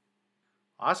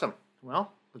 Awesome.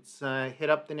 Well, let's hit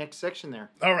up the next section there.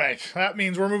 All right, that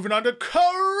means we're moving on to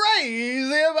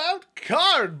Crazy About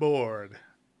Cardboard.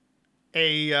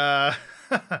 A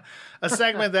a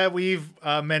segment that we've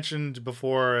mentioned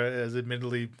before has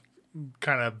admittedly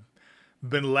kind of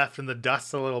been left in the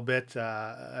dust a little bit,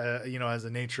 as a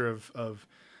nature of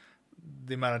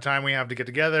the amount of time we have to get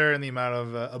together and the amount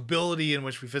of ability in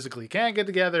which we physically can get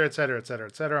together, et cetera, et cetera,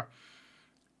 et cetera.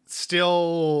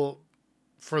 Still,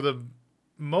 for the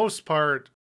most part,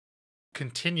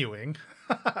 continuing,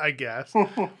 I guess.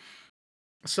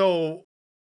 So,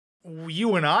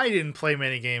 you and I didn't play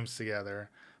many games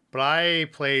together, but I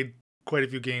played quite a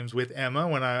few games with Emma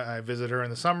when I visited her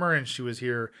in the summer, and she was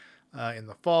here in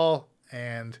the fall.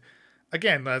 And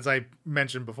again, as I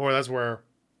mentioned before, that's where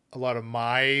a lot of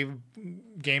my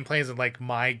gameplays and like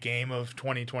my game of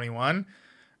 2021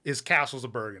 is Castles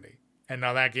of Burgundy. And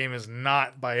now that game is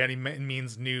not by any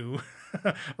means new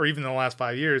or even in the last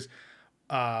 5 years.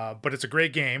 But it's a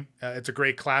great game. It's a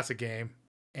great classic game.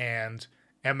 And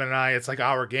Emma and I, it's like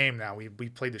our game now. We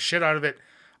played the shit out of it.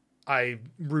 I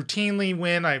routinely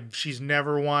win. She's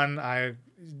never won.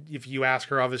 If you ask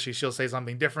her, obviously she'll say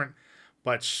something different.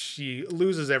 But she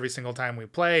loses every single time we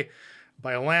play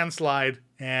by a landslide,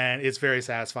 and it's very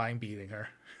satisfying beating her.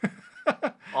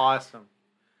 Awesome.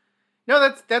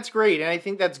 No, that's great, and I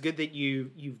think that's good that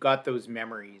you've got those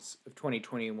memories of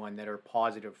 2021 that are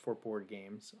positive for board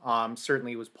games.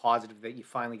 Certainly, it was positive that you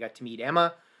finally got to meet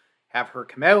Emma, have her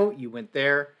come out. You went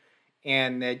there,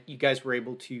 and that you guys were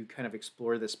able to kind of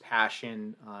explore this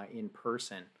passion in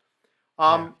person.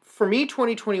 For me,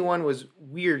 2021 was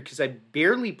weird because I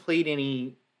barely played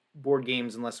any board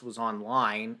games unless it was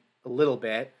online a little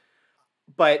bit,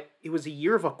 but it was a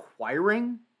year of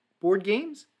acquiring board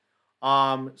games.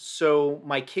 So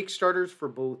my Kickstarters for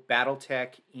both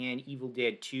BattleTech and Evil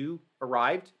Dead 2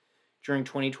 arrived during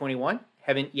 2021.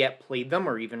 Haven't yet played them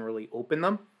or even really opened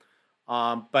them.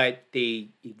 But they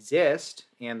exist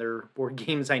and they're board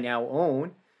games I now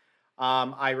own.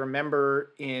 I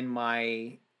remember in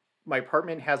my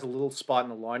apartment has a little spot in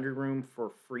the laundry room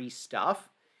for free stuff.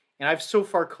 And I've so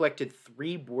far collected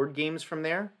 3 board games from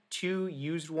there, 2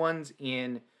 used ones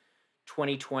in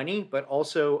 2020, but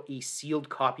also a sealed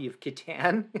copy of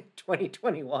Catan in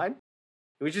 2021.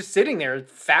 It was just sitting there,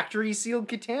 factory sealed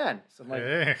Catan. So I'm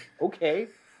like, okay,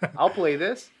 I'll play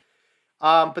this.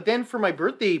 But then for my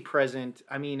birthday present,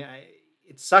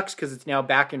 it sucks because it's now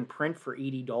back in print for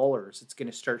 $80. It's going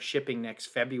to start shipping next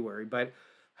February, but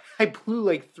I blew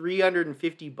like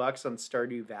 $350 on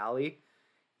Stardew Valley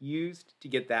used to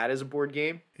get that as a board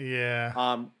game.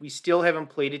 Yeah. We still haven't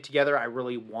played it together. I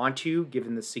really want to,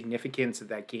 given the significance of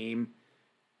that game,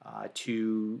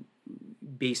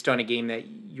 based on a game that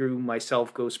you,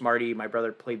 myself, Ghost Marty, my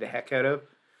brother played the heck out of.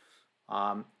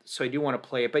 So I do want to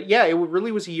play it. But yeah, it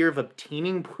really was a year of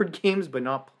obtaining board games, but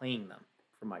not playing them,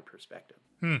 from my perspective.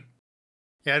 Yeah,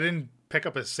 I didn't pick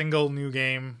up a single new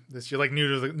game this year, like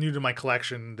new to my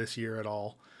collection this year at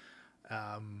all.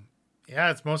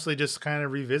 Yeah, it's mostly just kind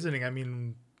of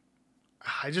revisiting.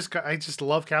 I just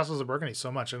love Castles of Burgundy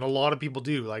so much, and a lot of people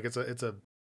do. Like it's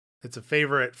a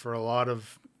favorite for a lot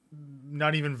of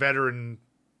not even veteran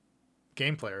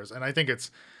game players, and I think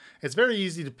it's very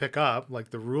easy to pick up. Like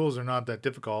the rules are not that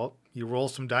difficult. You roll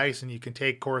some dice, and you can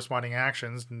take corresponding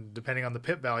actions, depending on the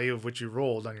pip value of which you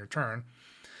rolled on your turn.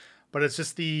 But it's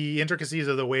just the intricacies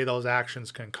of the way those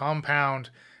actions can compound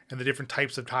and the different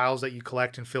types of tiles that you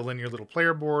collect and fill in your little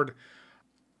player board.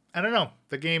 I don't know.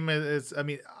 The game is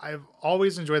I've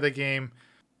always enjoyed that game.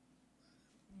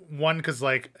 One, because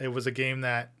like it was a game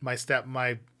that my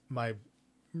stepmom,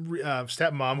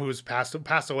 who was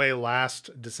passed away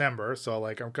last December, so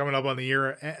like I'm coming up on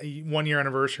the 1 year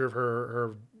anniversary of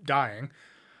her dying.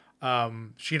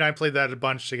 She and I played that a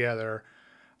bunch together.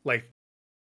 Like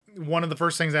one of the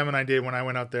first things Em and I did when I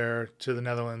went out there to the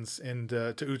Netherlands and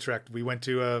to Utrecht, we went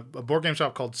to a board game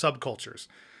shop called Subcultures,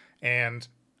 and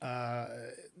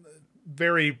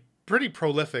pretty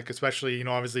prolific, especially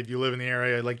obviously if you live in the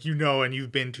area, like and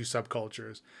you've been to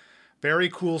Subcultures. Very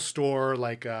cool store,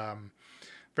 like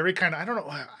very kind of, I don't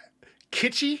know,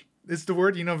 kitschy is the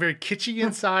word, very kitschy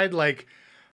inside, like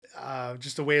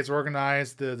just the way it's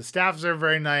organized. The staffs are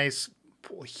very nice,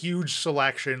 huge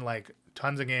selection, like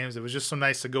tons of games. It was just so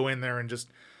nice to go in there and just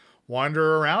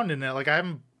wander around in it. Like I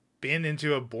haven't been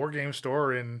into a board game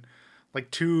store in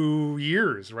like 2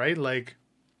 years, right? Like,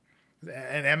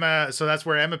 and Emma, so that's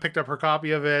where Emma picked up her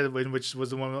copy of it, which was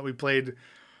the one that we played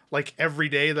like every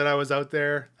day that I was out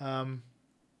there.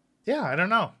 Yeah, I don't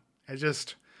know.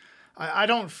 I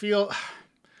don't feel,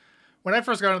 when I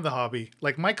first got into the hobby,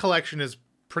 like my collection is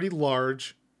pretty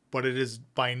large, but it is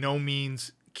by no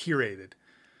means curated.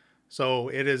 So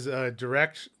it is a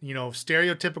direct,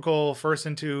 stereotypical first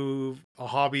into a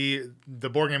hobby, the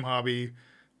board game hobby,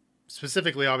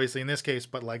 specifically, obviously in this case,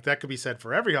 but like that could be said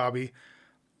for every hobby.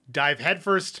 Dive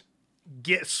headfirst,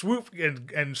 get swoop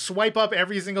and swipe up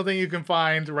every single thing you can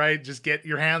find, right? Just get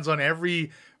your hands on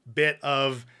every bit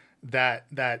of that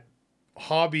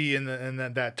hobby and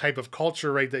that type of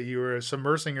culture, right, that you were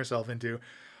submersing yourself into.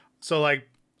 So like,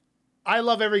 I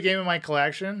love every game in my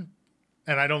collection,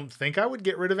 and I don't think I would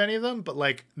get rid of any of them, but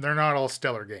like, they're not all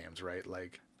stellar games, right?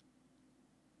 Like,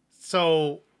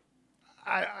 so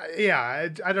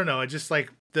I don't know. I just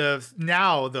like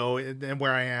now though, and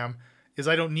where I am is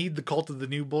I don't need the cult of the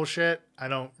new bullshit. I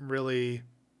don't really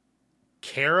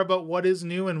care about what is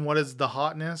new and what is the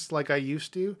hotness like I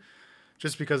used to,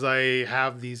 just because I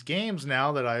have these games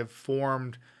now that I've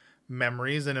formed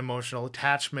memories and emotional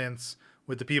attachments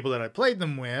with the people that I played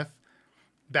them with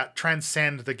that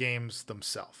transcend the games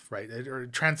themselves, right?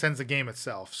 It transcends the game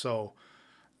itself. So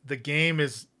the game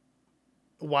is,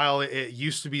 while it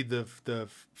used to be the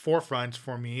forefront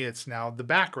for me, it's now the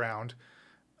background,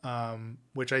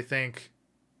 which I think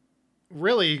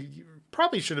really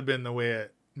probably should have been the way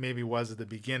it maybe was at the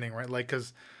beginning, right? Like,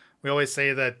 because we always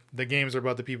say that the games are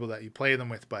about the people that you play them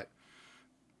with, but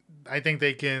I think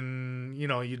they can,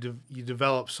 you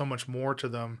develop so much more to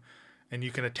them, and you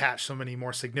can attach so many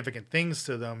more significant things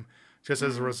to them just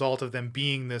as a result of them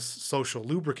being this social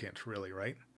lubricant, really,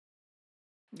 right?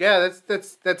 Yeah,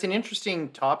 that's an interesting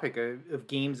topic of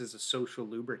games as a social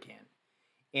lubricant,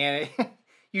 and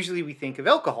usually we think of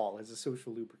alcohol as a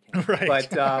social lubricant, Right.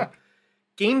 But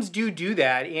games do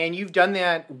that, and you've done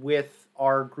that with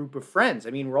our group of friends. I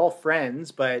mean, we're all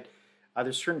friends, but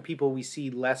there's certain people we see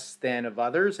less than of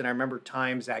others. And I remember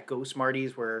times at Ghost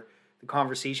Marties where the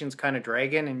conversation's kind of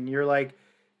dragging, and you're like,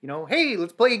 hey,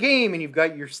 let's play a game, and you've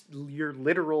got your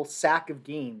literal sack of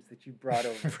games that you brought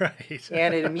over, Right?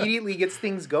 And it immediately gets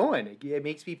things going. It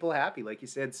makes people happy, like you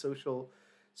said, social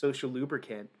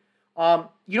lubricant.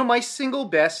 My single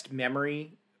best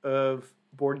memory of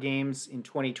board games in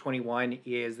 2021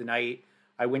 is the night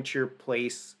I went to your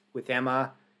place with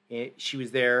Emma. She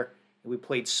was there, and we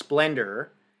played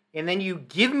Splendor. And then you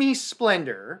give me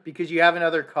Splendor because you have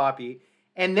another copy.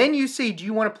 And then you say, do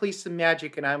you want to play some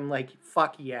Magic? And I'm like,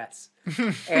 fuck yes.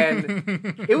 And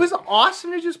it was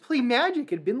awesome to just play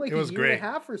Magic. It had been like a year and a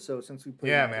half or so since we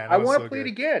played Magic. Man, I want to play it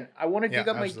again. I want to dig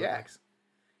up absolutely. my decks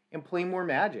and play more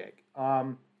Magic.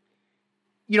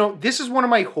 This is one of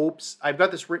my hopes. I've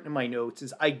got this written in my notes,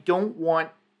 is I don't want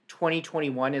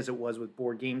 2021 as it was with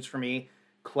board games for me,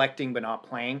 collecting but not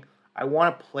playing. I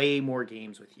want to play more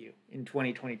games with you in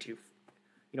 2022.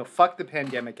 Fuck the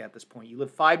pandemic at this point. You live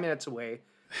 5 minutes away.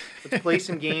 Let's play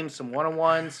some games, some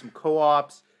one-on-ones, some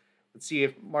co-ops. Let's see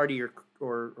if Marty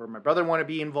or my brother want to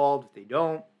be involved. If they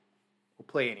don't, we'll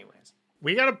play anyways.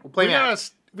 We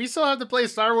still have to play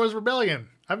Star Wars Rebellion.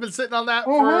 I've been sitting on that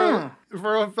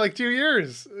for like 2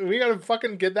 years. We gotta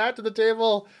fucking get that to the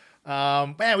table.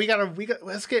 Man,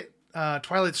 let's get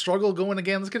Twilight Struggle going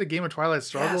again. Let's get a game of Twilight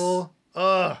Struggle.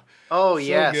 Yes. Oh, so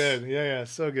yes. Good. Yeah,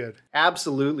 so good.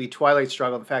 Absolutely, Twilight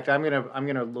Struggle. In fact, I'm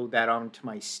gonna load that onto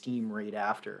my Steam right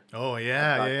after. Oh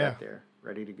yeah, That there,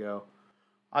 ready to go.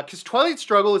 Because Twilight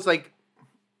Struggle is like,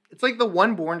 it's like the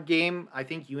one board game I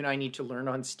think you and I need to learn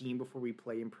on Steam before we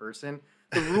play in person.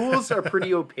 The rules are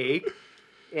pretty opaque,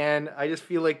 and I just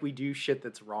feel like we do shit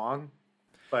that's wrong.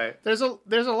 But there's a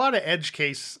lot of edge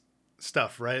case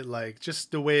stuff, right? Like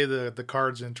just the way the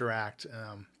cards interact.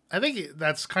 I think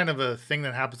that's kind of a thing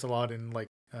that happens a lot in like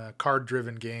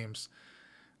card-driven games.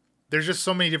 There's just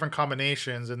so many different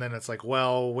combinations, and then it's like,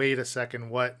 well, wait a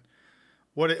second,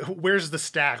 where's the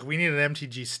stack? We need an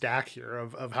MTG stack here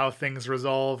of how things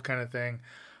resolve, kind of thing.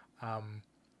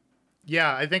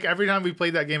 Yeah, I think every time we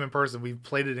played that game in person, we've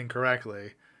played it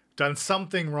incorrectly, done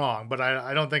something wrong, but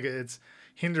I don't think it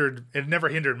never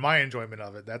hindered my enjoyment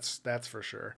of it. That's for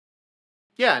sure.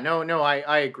 Yeah, no,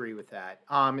 I agree with that.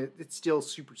 It's still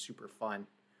super, super fun.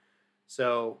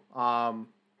 So,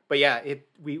 But yeah,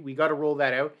 we got to roll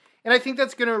that out. And I think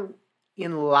that's going to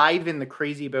enliven the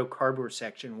Crazy About Cardboard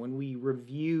section when we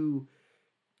review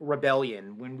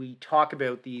Rebellion, when we talk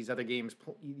about these other games,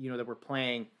 that we're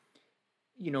playing,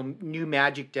 new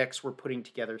Magic decks we're putting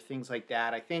together, things like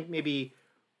that. I think maybe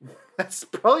that's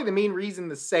probably the main reason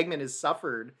the segment has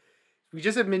suffered. We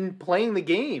just have been playing the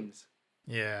games.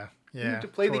 Yeah. You need to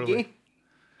play the game.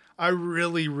 I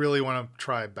really, really want to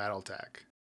try BattleTech.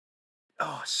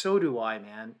 Oh, so do I,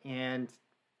 man. And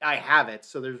I have it,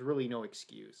 so there's really no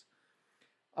excuse.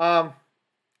 I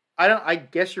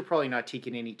guess you're probably not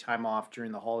taking any time off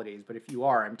during the holidays, but if you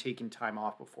are, I'm taking time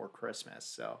off before Christmas,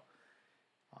 so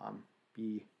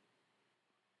be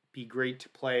great to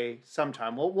play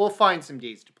sometime. We'll find some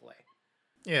days to play.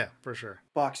 Yeah, for sure.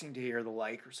 Boxing Day or the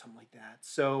like, or something like that.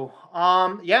 So,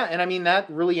 yeah, and I mean, that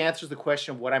really answers the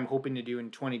question of what I'm hoping to do in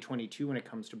 2022 when it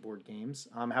comes to board games.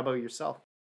 How about yourself?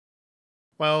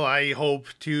 Well, I hope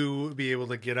to be able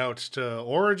to get out to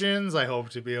Origins. I hope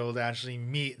to be able to actually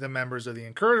meet the members of the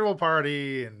Incorrigible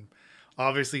Party and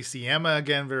obviously see Emma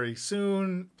again very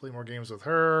soon. Play more games with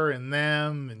her and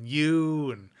them and you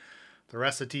and the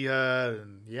rest of Tia.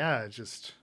 And yeah,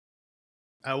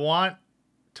 I want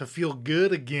to feel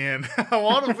good again. I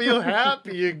want to feel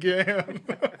happy again.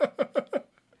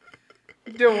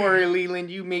 Don't worry, Leland.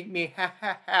 You make me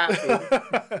happy.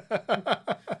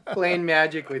 Playing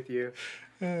Magic with you.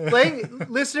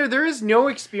 Listener, there is no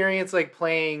experience like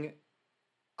playing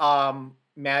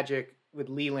Magic with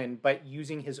Leland, but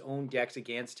using his own decks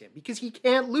against him because he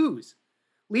can't lose.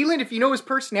 Leland, if you know his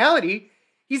personality,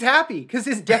 he's happy because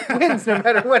his deck wins no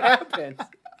matter what happens.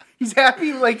 He's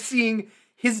happy like seeing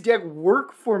his deck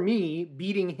work for me,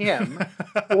 beating him,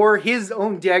 or his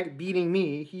own deck beating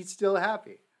me. He's still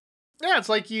happy. Yeah, it's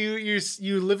like you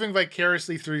living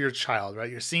vicariously through your child, right?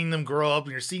 You're seeing them grow up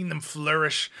and you're seeing them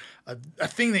flourish. A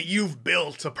thing that you've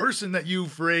built, a person that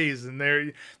you've raised, and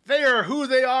they are who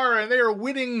they are, and they are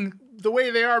winning the way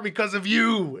they are because of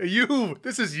you.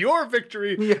 This is your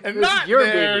victory, and not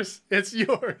theirs. Baby. It's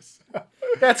yours.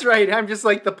 That's right. I'm just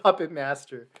like the puppet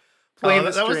master. Playing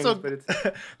the strings,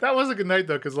 that was a good night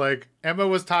though, because like Emma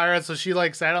was tired, so she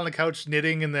like sat on the couch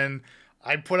knitting, and then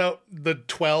I put out the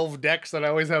 12 decks that I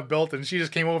always have built, and she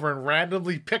just came over and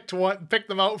randomly picked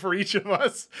them out for each of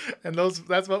us, and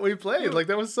that's what we played. Like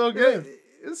that was so good.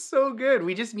 It was so good.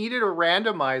 We just needed a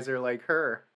randomizer like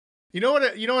her. You know what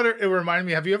it reminded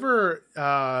me? Have you ever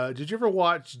did you ever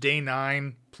watch Day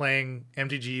 9 playing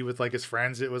MTG with like his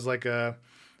friends? It was like I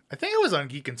think it was on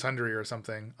Geek and Sundry or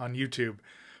something on YouTube,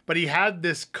 but he had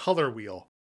this color wheel,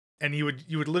 and you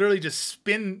would literally just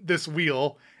spin this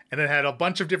wheel. And it had a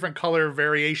bunch of different color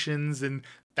variations, and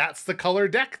that's the color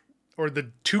deck, or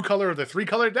the 2-color or the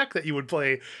 3-color deck that you would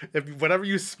play. If whatever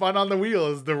you spun on the wheel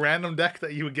is the random deck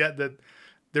that you would get that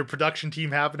their production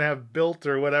team happened to have built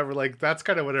or whatever. Like that's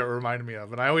kind of what it reminded me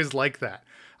of, and I always like that.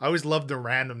 I always loved the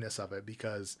randomness of it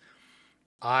because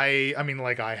I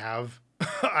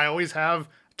always have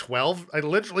 12. I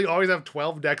literally always have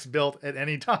 12 decks built at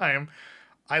any time.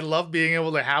 I love being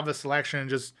able to have a selection and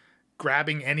just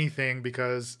grabbing anything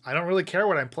because I don't really care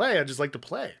what I play. I just like to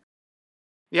play.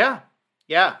 Yeah.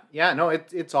 No,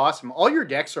 it's awesome. All your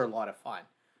decks are a lot of fun.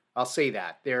 I'll say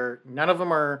that. None of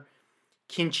them are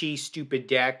kinchy, stupid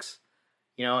decks.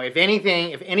 If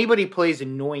anything, if anybody plays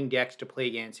annoying decks to play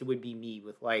against, it would be me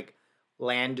with like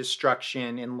land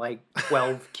destruction and like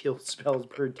 12 kill spells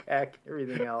per deck,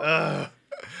 everything else.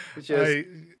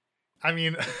 I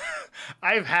mean,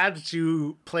 I've had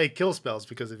to play kill spells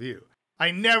because of you. I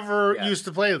never used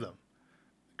to play them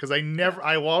because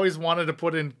I always wanted to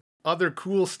put in other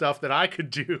cool stuff that I could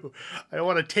do. I don't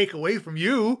want to take away from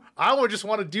you. I would just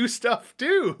want to do stuff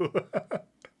too.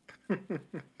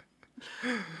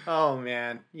 Oh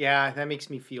man. Yeah, that makes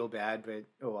me feel bad, but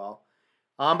oh well.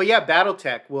 But yeah,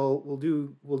 BattleTech. We'll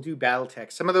do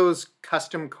BattleTech. Some of those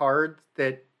custom cards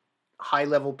that high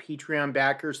level Patreon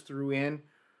backers threw in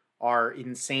are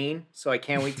insane. So I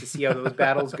can't wait to see how those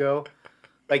battles go.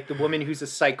 Like the woman who's a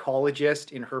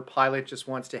psychologist and her pilot just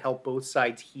wants to help both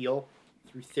sides heal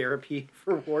through therapy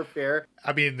for warfare.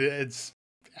 I mean, it's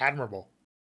admirable.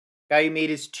 Guy who made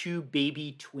his 2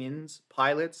 baby twins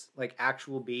pilots, like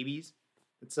actual babies,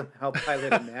 that somehow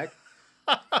pilot a mech.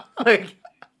 Like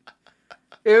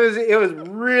it was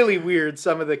really weird.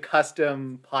 Some of the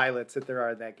custom pilots that there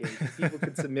are in that game. People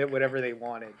could submit whatever they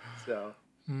wanted. So.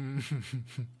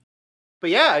 But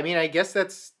yeah, I mean, I guess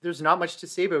there's not much to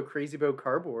say about Crazy About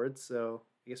Cardboard, so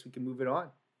I guess we can move it on.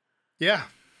 Yeah.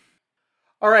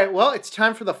 All right, well, it's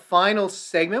time for the final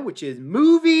segment, which is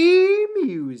Movie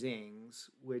Musings,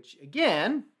 which,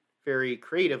 again, very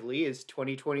creatively is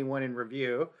 2021 in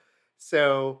review.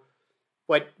 So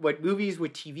what movies,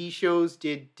 what TV shows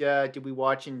did we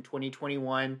watch in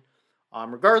 2021?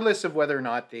 Regardless of whether or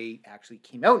not they actually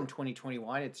came out in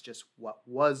 2021, it's just what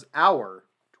was our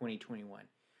 2021.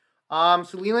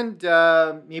 So Leland,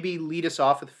 maybe lead us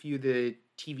off with a few of the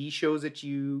TV shows that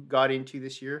you got into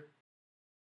this year.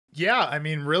 Yeah, I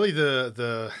mean, really,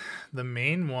 the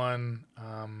main one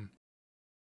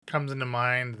comes into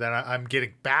mind that I'm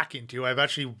getting back into. I've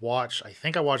actually watched. I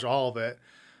think I watched all of it,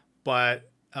 but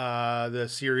the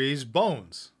series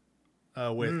Bones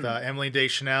with Emily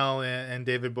Deschanel and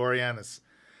David Boreanaz.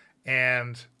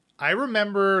 And I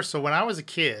remember, so when I was a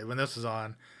kid, when this was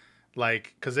on,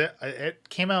 like, because it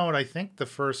came out, I think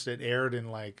it aired in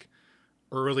like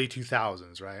early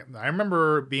 2000s, right? I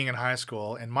remember being in high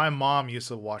school and my mom used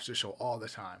to watch the show all the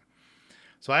time.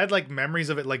 So I had like memories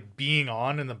of it like being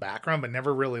on in the background, but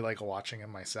never really like watching it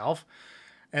myself.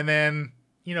 And then,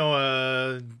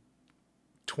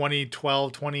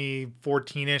 2012,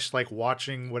 2014-ish, like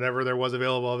watching whatever there was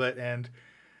available of it. And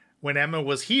when Emma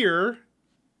was here,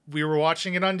 we were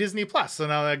watching it on Disney Plus. So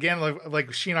now again,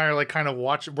 like she and I are like kind of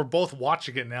we're both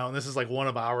watching it now. And this is like one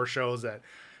of our shows that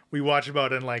we watch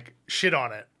about and like shit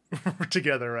on it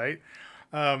together. Right.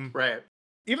 Right.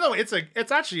 Even though it's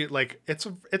actually like, it's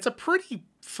a pretty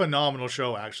phenomenal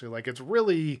show actually. Like it's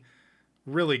really,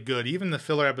 really good. Even the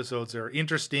filler episodes are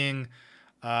interesting.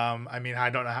 I mean, I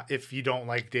don't know if you don't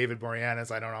like David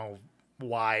Boreanaz, I don't know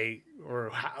why or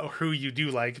who you do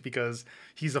like, because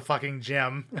he's a fucking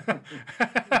gem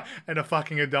and a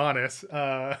fucking Adonis.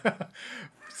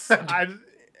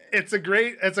 It's a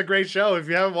great show. If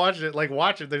you haven't watched it, like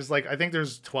watch it. I think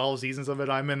there's 12 seasons of it.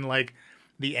 I'm in like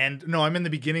I'm in the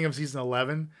beginning of season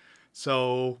 11.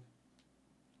 So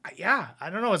yeah, I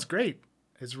don't know. It's great.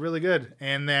 It's really good.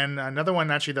 And then another one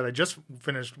actually that I just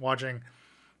finished watching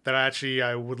that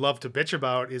I would love to bitch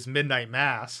about is Midnight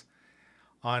Mass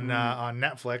on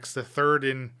Netflix. The third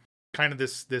in kind of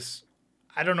this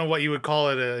I don't know what you would call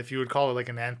it, if you would call it like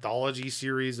an anthology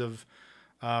series of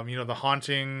the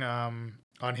haunting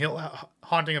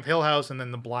Haunting of Hill House and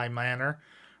then the Bly Manor,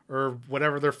 or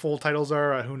whatever their full titles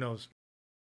are. Who knows?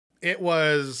 It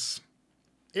was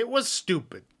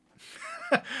stupid.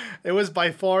 It was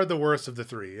by far the worst of the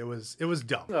three. It was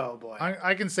dumb. Oh boy.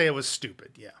 I can say it was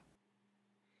stupid. Yeah.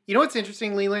 You know what's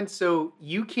interesting, Leland? So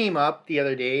you came up the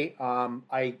other day.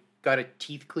 I got a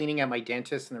teeth cleaning at my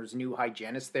dentist, and there was a new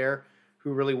hygienist there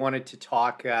who really wanted to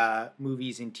talk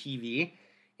movies and TV.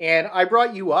 And I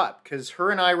brought you up because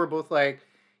her and I were both like,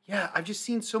 yeah, I've just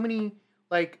seen so many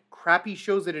like crappy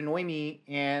shows that annoy me,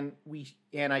 and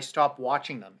I stopped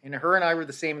watching them. And her and I were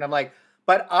the same. And I'm like,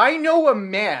 but I know a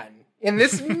man, and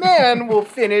this man will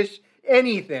finish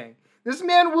anything. This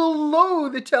man will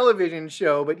loathe the television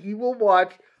show, but he will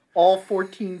watch all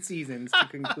 14 seasons to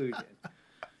conclusion.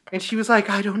 And she was like,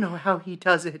 I don't know how he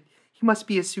does it. He must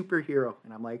be a superhero.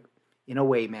 And I'm like, in a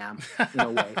way, ma'am. In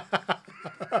a way.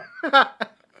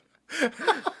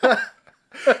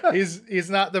 He's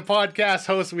not the podcast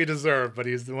host we deserve, but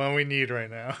he's the one we need right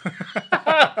now.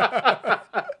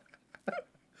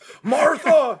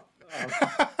 Martha!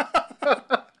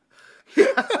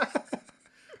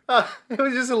 It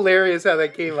was just hilarious how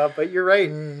that came up, but you're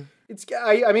right.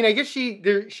 I mean, I guess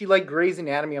she liked Grey's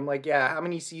Anatomy. I'm like, yeah, how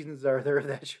many seasons are there of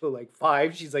that show? Like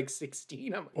 5? She's like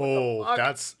 16. I'm like, what the fuck?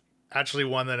 That's actually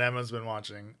one that Emma's been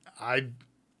watching.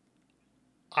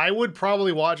 I would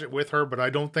probably watch it with her, but I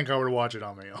don't think I would watch it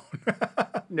on my own.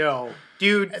 No.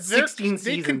 Dude, 16 seasons.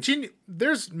 They continue.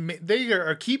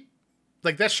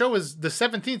 Like that show is the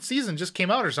 17th season just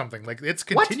came out or something. Like it's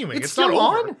continuing. What? It's not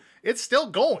over. On? It's still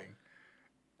going.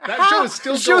 That show is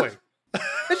still going.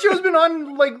 That show's been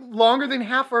on like longer than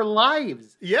half our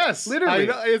lives. Yes, literally.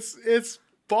 It's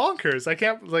bonkers. I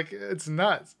can't it's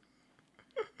nuts.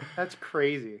 That's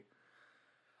crazy.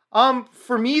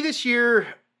 For me this year,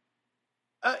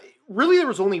 really there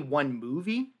was only one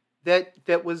movie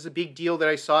that was a big deal that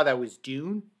I saw. That was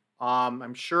Dune.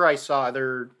 I'm sure I saw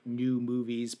other new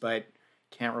movies, but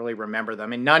can't really remember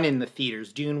them, and none in the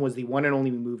theaters. Dune was the one and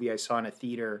only movie I saw in a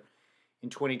theater in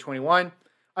 2021.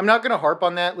 I'm not going to harp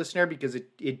on that, listener, because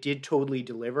it did totally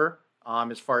deliver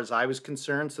as far as I was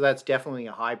concerned. So that's definitely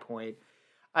a high point.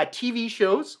 TV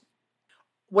shows.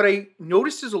 What I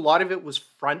noticed is a lot of it was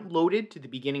front loaded to the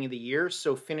beginning of the year.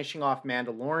 So finishing off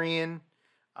Mandalorian,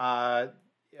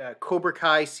 Cobra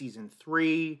Kai season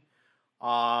 3.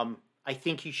 I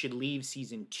Think You Should Leave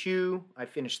season 2. I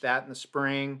finished that in the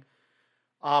spring.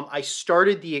 I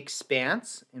started The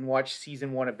Expanse and watched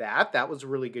season 1 of that. That was a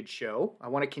really good show. I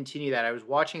want to continue that. I was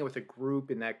watching it with a group,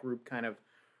 and that group kind of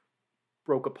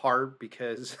broke apart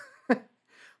because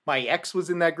my ex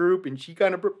was in that group, and she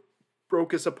kind of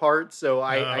broke us apart. So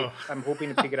Oh. I'm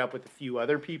hoping to pick it up with a few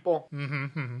other people.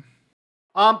 Mm-hmm.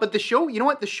 But the show, you know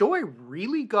what? The show I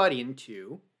really got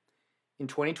into in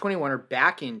 2021 or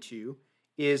back into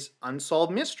is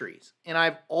Unsolved Mysteries. And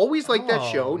I've always liked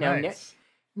that show. Oh, nice.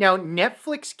 Now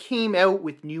Netflix came out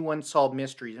with new Unsolved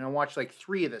Mysteries, and I watched like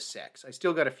 3 of the 6. I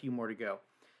still got a few more to go.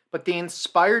 But they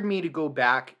inspired me to go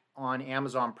back on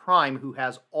Amazon Prime, who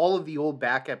has all of the old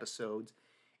back episodes,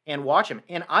 and watch them.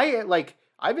 And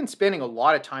I've been spending a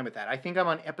lot of time with that. I think I'm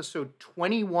on episode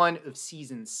 21 of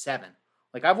season 7.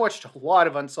 Like, I've watched a lot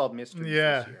of Unsolved Mysteries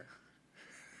this year.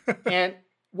 And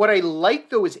what I like,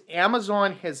 though, is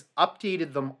Amazon has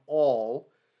updated them all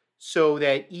so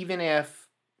that even if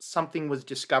something was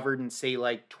discovered in, say,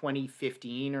 like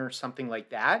 2015 or something like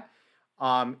that,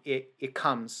 it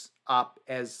comes up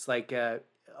as like a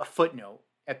footnote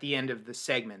at the end of the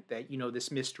segment that,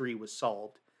 this mystery was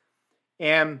solved.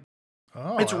 And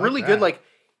it's really good. Like,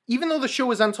 even though the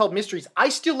show is Unsolved Mysteries, I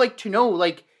still like to know,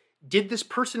 like, did this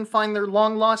person find their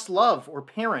long lost love or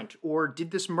parent, or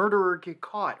did this murderer get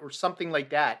caught, or something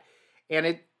like that?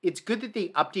 And it's good that they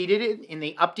updated it, and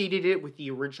they updated it with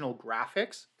the original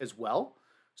graphics as well,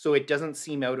 so it doesn't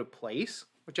seem out of place,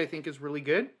 which I think is really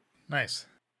good. Nice.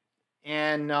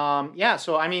 And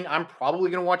so I mean, I'm probably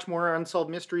gonna watch more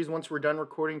Unsolved Mysteries once we're done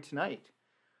recording tonight.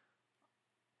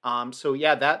 So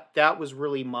yeah, that was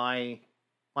really my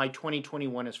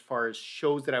 2021 as far as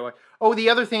shows that I watch. Oh, the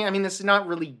other thing, I mean, this is not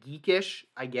really geekish,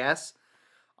 I guess.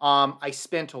 I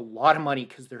spent a lot of money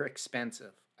because they're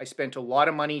expensive. I spent a lot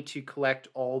of money to collect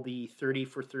all the 30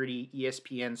 for 30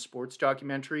 ESPN sports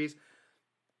documentaries.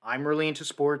 I'm really into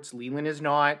sports. Leland is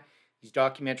not. These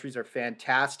documentaries are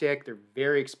fantastic. They're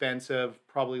very expensive.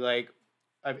 Probably like,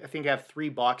 I think I have 3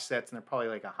 box sets, and they're probably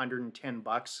like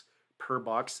 $110 per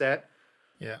box set.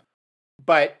 Yeah.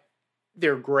 But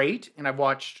they're great, and I've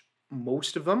watched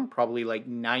most of them, probably like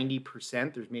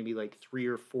 90%. There's maybe like 3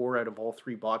 or 4 out of all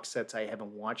 3 box sets I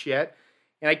haven't watched yet.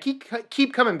 And I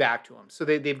keep coming back to them. So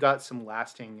they've got some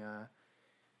lasting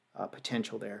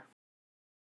potential there.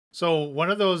 So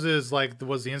one of those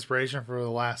was the inspiration for The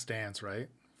Last Dance, right?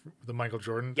 The Michael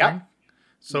Jordan thing.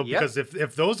 So because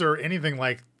if those are anything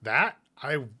like that,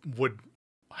 I would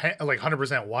like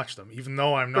 100% watch them, even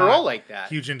though I'm not They're all like that.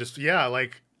 Huge industry. Yeah,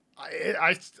 like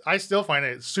I still find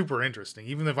it super interesting,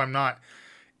 even if I'm not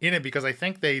in it, because I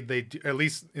think they do, at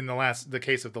least in the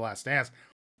case of The Last Dance,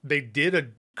 they did a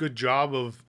good job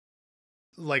of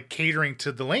like catering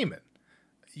to the layman.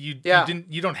 You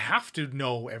don't have to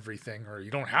know everything, or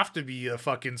you don't have to be a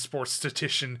fucking sports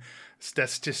statistician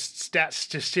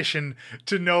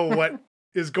to know what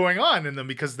is going on in them,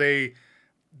 because it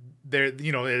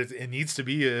needs to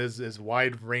be as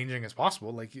wide ranging as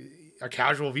possible. Like, a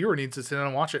casual viewer needs to sit down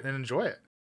and watch it and enjoy it.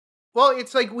 Well,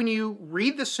 it's like when you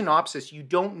read the synopsis, you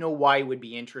don't know why it would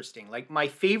be interesting. Like, my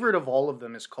favorite of all of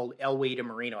them is called Elway to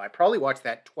Marino. I probably watch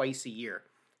that twice a year.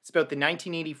 It's about the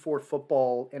 1984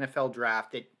 football NFL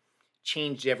draft that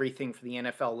changed everything for the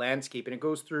NFL landscape. And it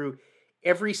goes through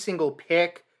every single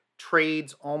pick,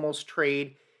 trades, almost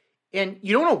trade. And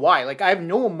you don't know why. Like, I have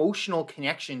no emotional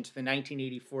connection to the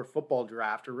 1984 football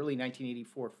draft, or really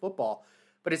 1984 football.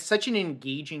 But it's such an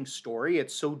engaging story.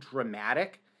 It's so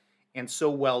dramatic and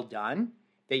so well done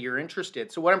that you're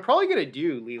interested. So what I'm probably going to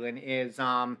do, Leland, is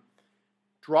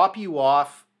drop you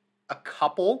off a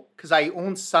couple, because I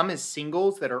own some as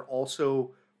singles that are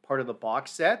also part of the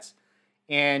box sets.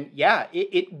 And yeah,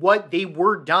 what they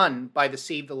were done by the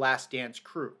Save the Last Dance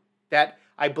crew. That,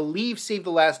 I believe, Save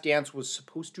the Last Dance was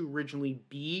supposed to originally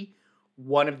be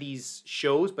one of these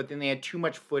shows, but then they had too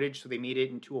much footage, so they made it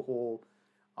into a whole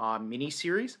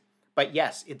mini-series. But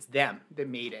yes, it's them that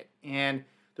made it. And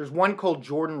there's one called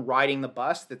Jordan Riding the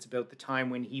Bus that's about the time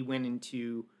when he went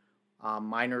into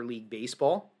minor league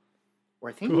baseball. Or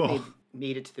I think he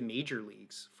made it to the major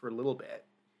leagues for a little bit.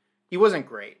 He wasn't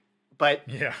great, but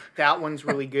that one's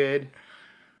really good.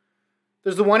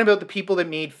 There's the one about the people that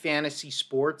made fantasy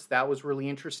sports. That was really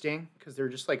interesting, because they're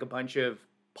just like a bunch of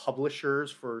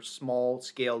publishers for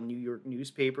small-scale New York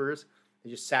newspapers.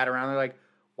 They just sat around. They're like,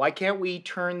 why can't we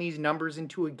turn these numbers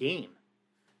into a game?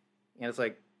 And it's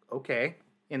like, okay.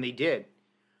 And they did.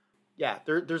 Yeah,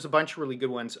 there's a bunch of really good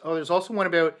ones. Oh, there's also one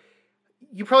about...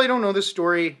 You probably don't know this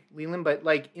story, Leland, but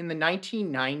like in the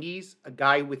 1990s, a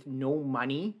guy with no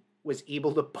money was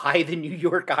able to buy the New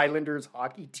York Islanders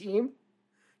hockey team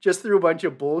just through a bunch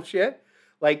of bullshit,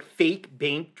 like fake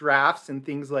bank drafts and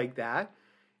things like that.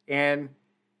 And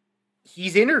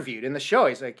he's interviewed in the show.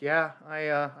 He's like, yeah,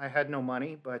 I had no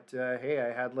money, but hey,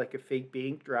 I had like a fake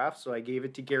bank draft, so I gave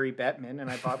it to Gary Bettman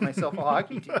and I bought myself a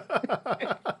hockey team.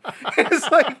 It's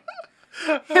like,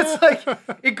 It's like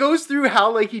it goes through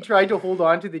how like he tried to hold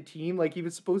on to the team, like he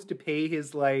was supposed to pay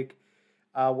his like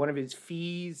one of his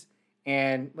fees,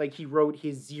 and like he wrote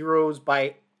his zeros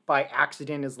by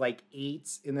accident as like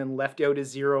eights, and then left out a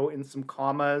zero in some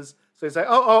commas. So he's like,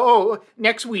 oh,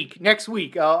 next week,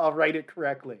 I'll write it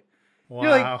correctly. Wow.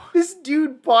 You're like, this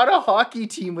dude bought a hockey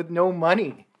team with no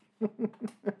money.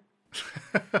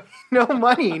 No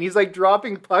money, and he's like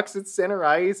dropping pucks at center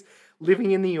ice,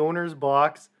 living in the owner's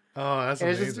box. Oh, that's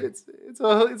amazing. It's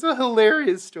a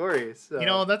hilarious story. So. You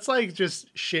know, that's like just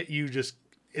shit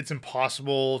it's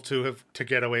impossible to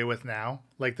get away with now.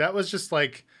 Like that was just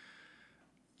like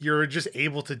you're just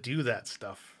able to do that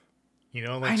stuff. You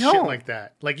know, like shit like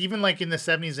that. Like even like in the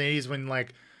 70s and 80s when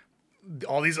like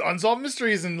all these unsolved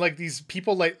mysteries and like these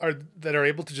people like are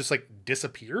able to just like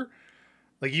disappear.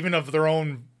 Like even of their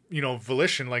own, you know,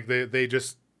 volition, like they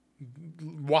just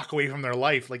walk away from their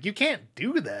life. Like you can't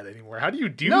do that anymore. How do you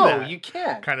do that? No, you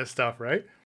can't. Kind of stuff, right?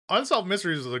 Unsolved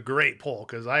Mysteries is a great poll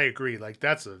because I agree. Like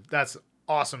that's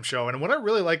awesome show. And what I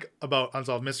really like about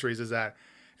Unsolved Mysteries is that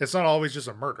it's not always just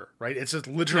a murder, right? It's just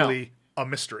literally a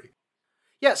mystery.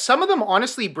 Yeah, some of them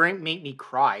honestly make me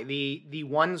cry. The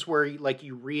ones where like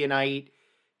you reunite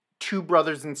two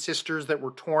brothers and sisters that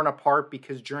were torn apart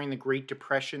because during the Great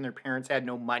Depression their parents had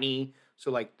no money,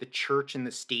 so like the church and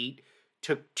the state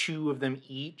took two of them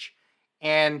each,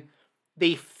 and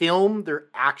they filmed their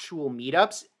actual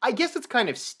meetups. I guess it's kind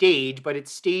of staged, but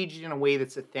it's staged in a way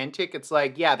that's authentic. It's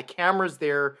like, yeah, the camera's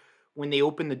there when they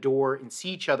open the door and see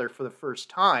each other for the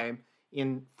first time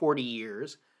in 40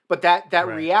 years, but that right.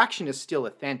 Reaction is still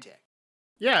authentic.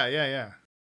 Yeah.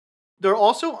 There are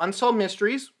also Unsolved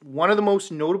Mysteries. One of the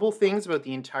most notable things about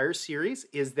the entire series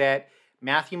is that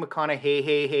Matthew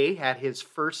McConaughey had his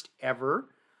first ever,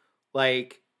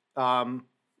 like,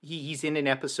 he's in an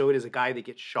episode as a guy that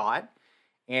gets shot,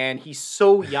 and he's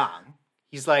so young.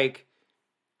 He's like,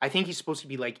 I think he's supposed to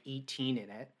be like 18 in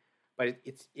it, but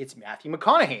it's Matthew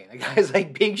McConaughey. The guy's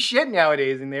like big shit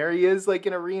nowadays, and there he is like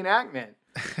in a reenactment.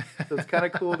 So it's kind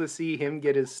of cool to see him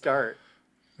get his start.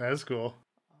 That's cool.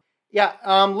 Yeah,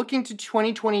 looking to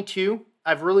 2022,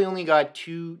 I've really only got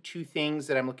two things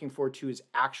that I'm looking forward to as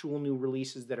actual new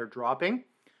releases that are dropping.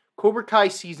 Cobra Kai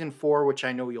Season 4, which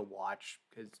I know you'll watch,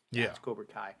 because it's Cobra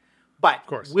Kai. But of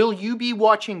course. Will you be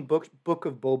watching Book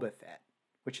of Boba Fett,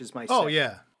 which is my second? Oh,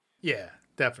 yeah. Yeah,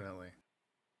 definitely.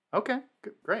 Okay,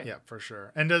 great. Yeah, for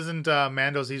sure. And doesn't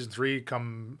Mando Season 3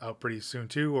 come out pretty soon,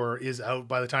 too, or is out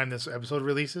by the time this episode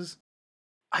releases?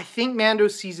 I think Mando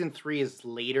Season 3 is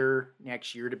later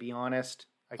next year, to be honest.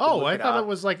 I thought it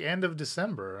was like end of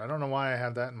December. I don't know why I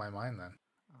had that in my mind then.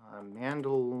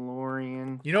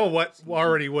 Mandalorian. You know what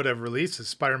already would have released is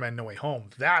Spider-Man No Way Home.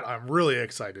 That I'm really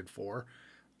excited for.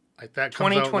 That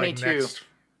comes out like next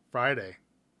Friday.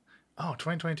 Oh,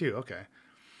 2022. Okay.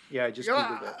 Yeah, I just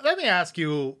Googled it. Let me ask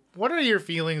you, what are your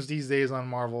feelings these days on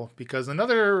Marvel? Because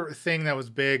another thing that was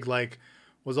big, like,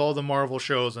 was all the Marvel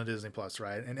shows on Disney Plus,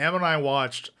 right? And Em and I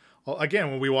watched, again,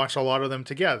 when we watched a lot of them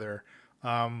together,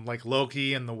 like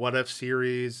Loki and the What If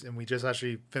series, and we just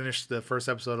actually finished the first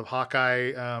episode of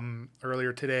Hawkeye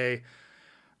earlier today.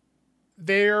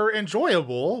 They're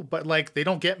enjoyable, but like they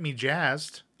don't get me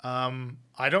jazzed.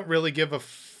 I don't really give a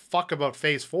fuck about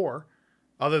Phase 4,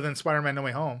 other than Spider-Man No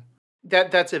Way Home.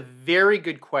 That's a very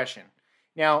good question.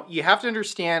 Now, you have to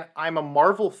understand, I'm a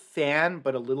Marvel fan,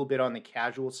 but a little bit on the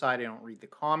casual side. I don't read the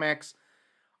comics.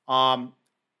 I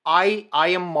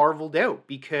am marveled out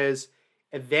because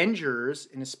Avengers,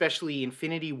 and especially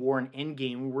Infinity War and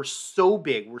Endgame, were so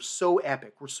big, were so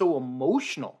epic, were so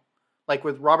emotional, like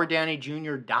with Robert Downey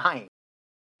Jr. dying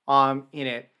in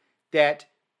it, that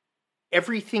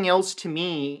everything else to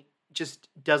me just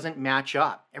doesn't match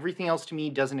up. Everything else to me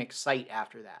doesn't excite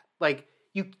after that. Like,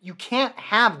 you can't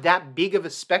have that big of a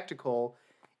spectacle,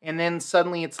 and then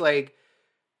suddenly it's like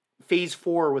Phase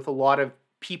 4 with a lot of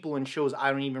people and shows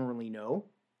I don't even really know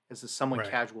as a somewhat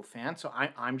casual fan. So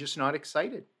I'm just not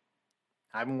excited.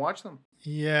 I haven't watched them.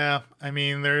 Yeah, I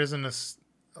mean, there isn't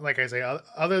like I say,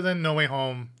 other than No Way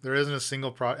Home, there isn't a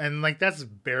single and like that's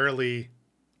barely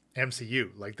MCU.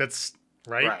 Like that's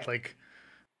right. Like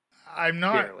I'm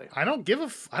not. Barely. I don't give a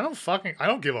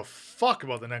fuck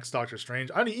about the next Doctor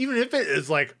Strange. Even if it is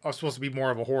like supposed to be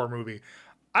more of a horror movie.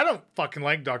 I don't fucking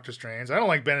like Doctor Strange. I don't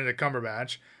like Benedict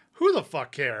Cumberbatch. Who the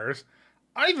fuck cares?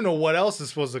 I don't even know what else is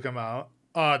supposed to come out.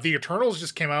 The Eternals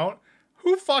just came out.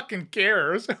 Who fucking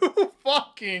cares? Who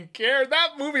fucking cares?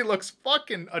 That movie looks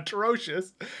fucking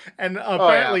atrocious. And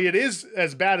apparently it is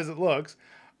as bad as it looks.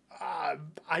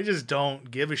 I just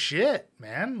don't give a shit,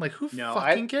 man. Like, who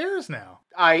fucking cares now?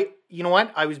 You know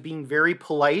what? I was being very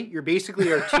polite. You're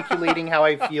basically articulating how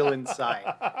I feel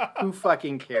inside. Who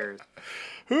fucking cares?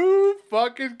 Who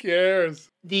fucking cares?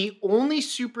 The only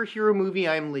superhero movie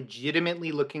I'm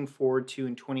legitimately looking forward to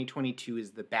in 2022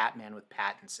 is The Batman with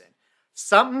Pattinson.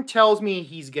 Something tells me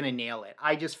he's going to nail it.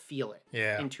 I just feel it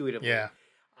intuitively. Yeah.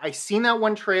 I seen that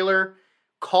one trailer.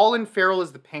 Colin Farrell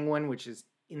is the Penguin, which is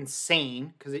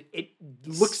insane because it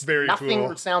looks very nothing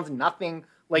cool. or sounds nothing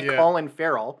like Colin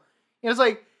Farrell. And it's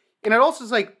like, and it also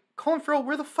is like, Colin Farrell,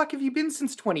 where the fuck have you been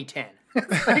since 2010?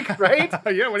 Like, right?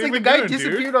 Yeah, what it's like have you the been guy doing,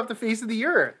 disappeared off the face of the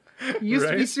earth. He used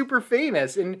to be super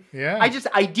famous, and I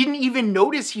didn't even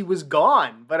notice he was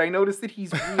gone, but I noticed that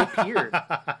he's reappeared.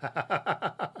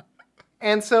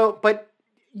 And so, but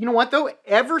you know what though?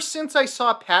 Ever since I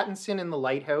saw Pattinson in The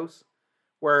Lighthouse,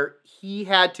 where he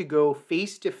had to go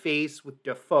face to face with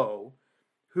Dafoe,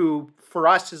 who for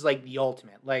us is like the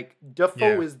ultimate. Like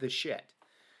Dafoe is the shit.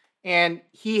 And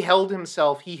he held his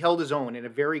own in a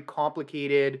very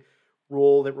complicated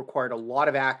role that required a lot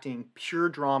of acting, pure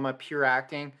drama, pure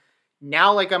acting.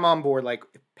 Now, like, I'm on board. Like,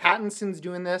 if Pattinson's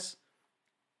doing this,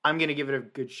 I'm going to give it a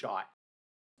good shot.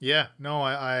 Yeah, no,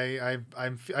 I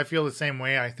feel the same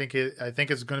way. I think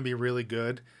it's going to be really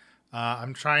good.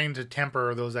 I'm trying to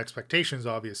temper those expectations,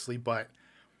 obviously, but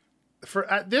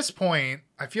at this point,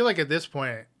 I feel like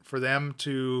for them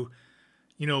to,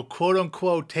 quote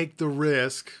unquote, take the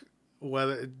risk,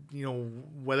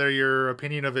 whether your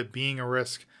opinion of it being a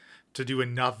risk to do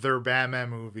another Batman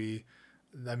movie,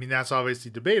 I mean, that's obviously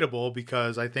debatable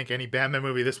because I think any Batman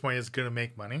movie at this point is going to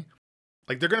make money.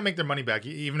 Like, they're going to make their money back,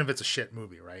 even if it's a shit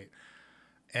movie, right?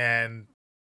 And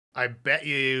I bet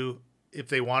you if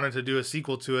they wanted to do a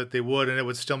sequel to it, they would, and it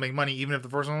would still make money, even if the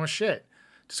first one was shit.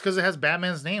 Just because it has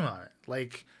Batman's name on it.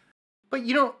 Like, but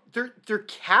their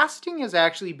casting has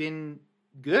actually been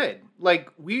good. Like,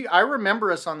 I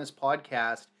remember us on this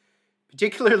podcast,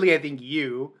 particularly I think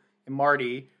you and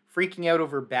Marty, freaking out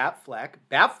over Batfleck.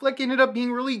 Batfleck ended up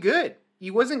being really good.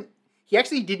 He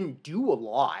actually didn't do a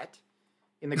lot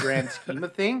in the grand scheme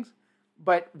of things,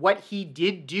 but what he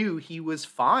did do, he was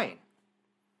fine.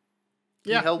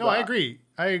 I agree.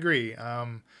 I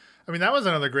mean, that was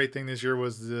another great thing this year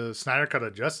was the Snyder Cut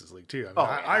of Justice League too. I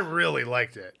mean, I really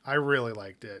liked it.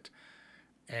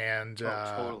 And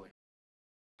totally.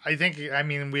 I think, I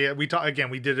mean, we talked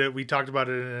about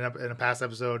it in a past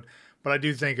episode, but I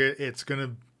do think it's going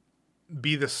to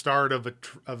be the start of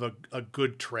a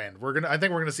good trend. I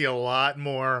think we're going to see a lot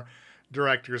more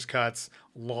director's cuts,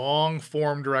 long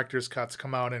form director's cuts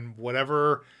come out in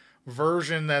whatever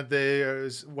version that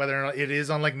whether or not it is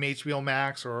on like HBO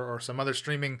Max or some other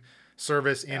streaming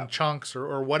service in chunks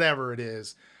or whatever it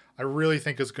is. I really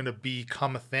think it's going to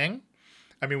become a thing.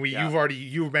 I mean,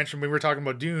 you mentioned when we were talking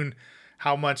about Dune,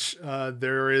 how much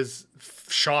there is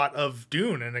shot of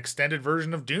Dune. An extended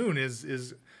version of Dune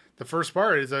is the first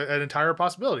part is an entire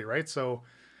possibility, right? So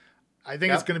I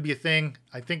think it's going to be a thing.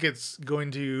 I think it's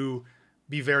going to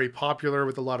be very popular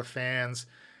with a lot of fans,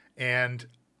 and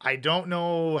I don't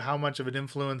know how much of an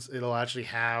influence it'll actually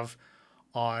have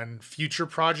on future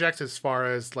projects as far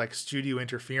as like studio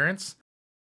interference.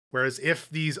 Whereas if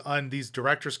these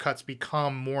director's cuts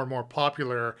become more and more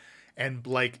popular and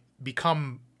like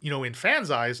become, in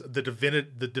fans' eyes, the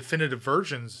definitive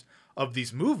versions of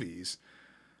these movies,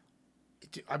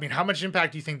 I mean, how much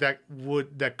impact do you think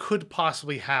that could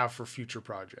possibly have for future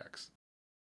projects?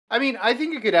 I mean, I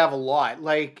think it could have a lot.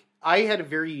 Like, I had a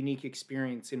very unique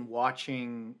experience in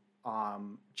watching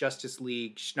Justice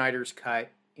League, Snyder's cut,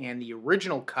 and the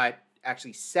original cut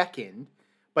actually second,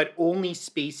 but only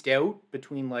spaced out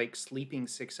between like sleeping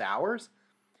 6 hours.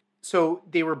 So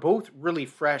they were both really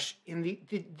fresh, and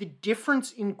the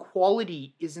difference in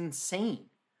quality is insane.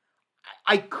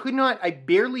 I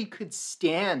barely could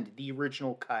stand the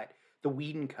original cut, the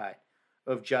Whedon cut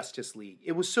of Justice League.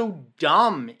 It was so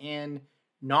dumb and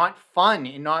not fun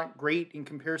and not great in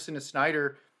comparison to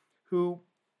Snyder, who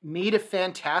made a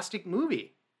fantastic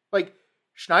movie. Like,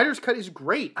 Snyder's cut is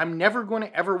great. I'm never going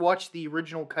to ever watch the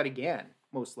original cut again,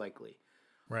 most likely.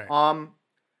 Right.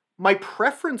 My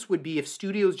preference would be if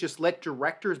studios just let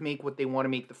directors make what they want to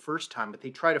make the first time, but they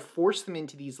try to force them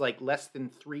into these like less than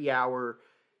 3 hour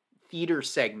theater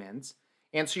segments.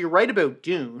 And so you're right about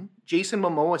Dune. Jason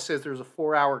Momoa says there's a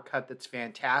 4 hour cut that's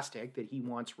fantastic that he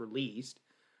wants released.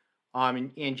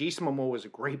 And Jason Momoa was a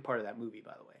great part of that movie,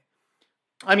 by the way.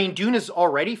 I mean, Dune is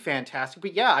already fantastic,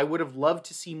 but yeah, I would have loved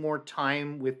to see more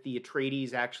time with the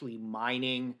Atreides actually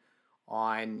mining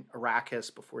on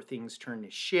Arrakis before things turn to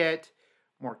shit,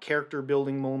 more character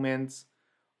building moments.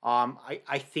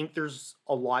 I think there's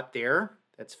a lot there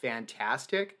that's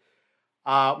fantastic.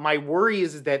 My worry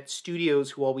is that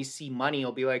studios who always see money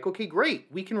will be like, okay, great,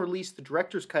 we can release the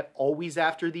director's cut always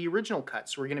after the original cut,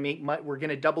 so we're gonna we're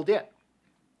gonna double dip,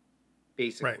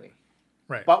 basically.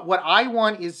 Right. But what I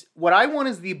want is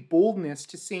the boldness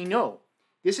to say no.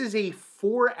 This is a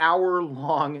 4-hour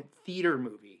long theater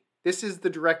movie. This is the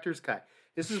director's cut.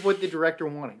 This is what the director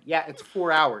wanted. Yeah, it's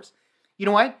 4 hours. You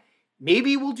know what?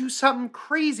 Maybe we'll do something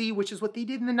crazy, which is what they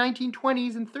did in the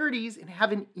 1920s and 30s, and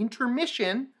have an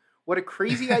intermission. What a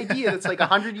crazy idea that's like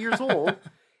 100 years old,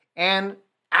 and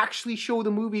actually show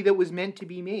the movie that was meant to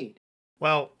be made.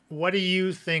 Well, what do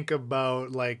you think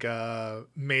about like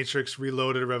Matrix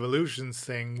Reloaded Revolutions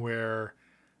thing where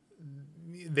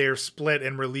they're split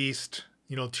and released,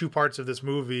 you know, 2 parts of this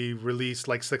movie released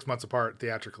like 6 months apart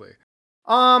theatrically?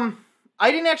 I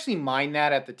didn't actually mind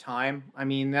that at the time. I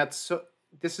mean,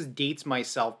 dates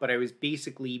myself, but I was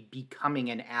basically becoming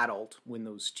an adult when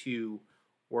those 2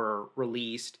 were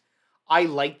released. I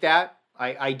like that.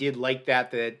 I did like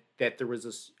that there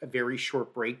was a very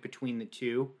short break between the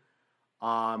 2.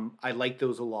 I like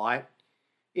those a lot.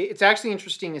 It's actually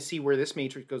interesting to see where this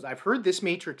Matrix goes. I've heard this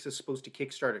Matrix is supposed to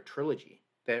kickstart a trilogy.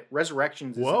 That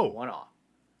Resurrections is a one-off.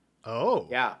 Oh.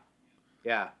 Yeah.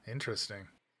 Yeah. Interesting.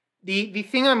 The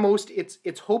thing I'm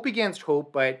it's hope against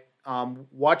hope, but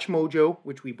Watch Mojo,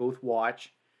 which we both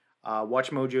watch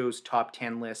Mojo's top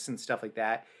 10 lists and stuff like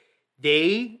that.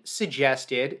 They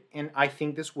suggested, and I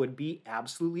think this would be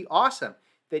absolutely awesome,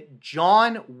 that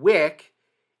John Wick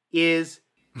is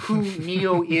who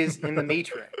Neo is in the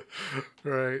Matrix.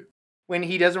 Right. When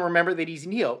he doesn't remember that he's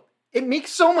Neo. It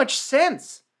makes so much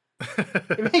sense.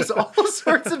 It makes all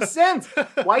sorts of sense.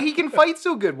 Why he can fight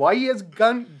so good. Why he has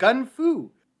gun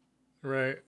fu.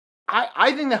 Right.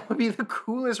 I think that would be the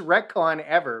coolest retcon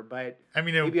ever, but I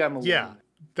mean, maybe I'm alone. Yeah,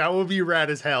 that would be rad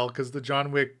as hell because the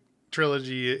John Wick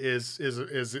trilogy is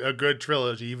a good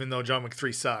trilogy, even though John Wick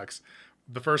 3 sucks.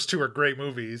 The first 2 are great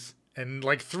movies, and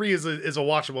like 3 is a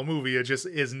watchable movie. It just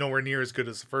is nowhere near as good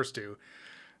as the first 2.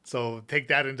 So take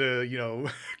that into, you know,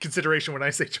 consideration when I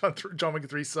say John Wick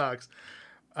 3 sucks.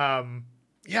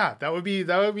 Yeah, that would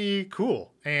be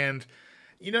cool. And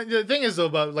you know, the thing is though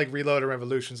about like Reloaded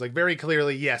Revolutions, like very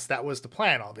clearly, yes, that was the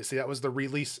plan. Obviously, that was the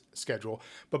release schedule.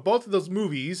 But both of those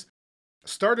movies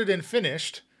started and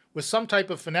finished with some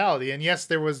type of finality. And yes,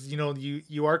 there was, you know,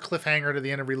 you are cliffhanger to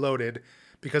the end of Reloaded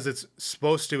because it's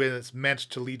supposed to and it's meant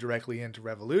to lead directly into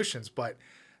Revolutions. But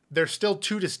they're still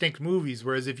 2 distinct movies.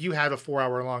 Whereas if you had a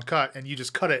 4-hour long cut and you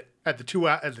just cut it at the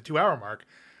 2-hour mark,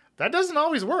 that doesn't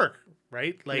always work,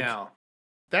 right? Like. No.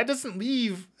 That doesn't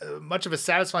leave much of a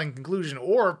satisfying conclusion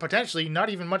or potentially not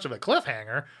even much of a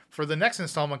cliffhanger for the next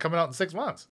installment coming out in 6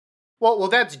 months. Well,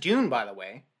 that's Dune, by the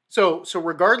way. So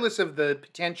regardless of the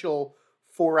potential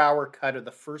 4-hour cut of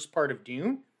the first part of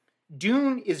Dune,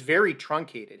 Dune is very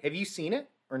truncated. Have you seen it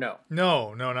or no?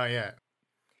 No, not yet.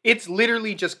 It's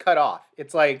literally just cut off.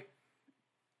 It's like,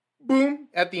 boom,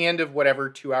 at the end of whatever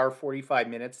 2-hour, 45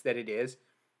 minutes that it is.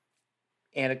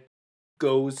 And it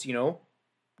goes, you know,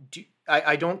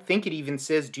 I don't think it even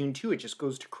says Dune 2. It just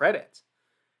goes to credits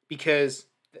because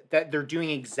that they're doing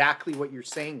exactly what you're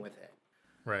saying with it.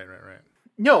 Right.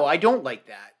 No, I don't like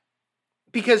that.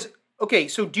 Because, okay,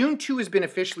 so Dune 2 has been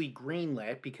officially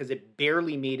greenlit because it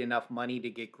barely made enough money to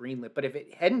get greenlit. But if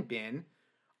it hadn't been,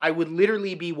 I would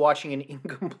literally be watching an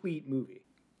incomplete movie.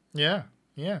 Yeah.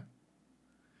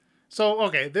 So,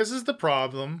 okay, this is the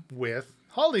problem with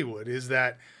Hollywood is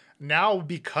that now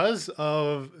because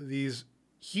of these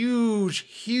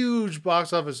huge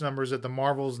box office numbers that the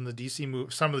Marvels and the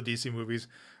DC some of the DC movies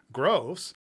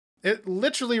gross, it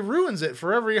literally ruins it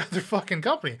for every other fucking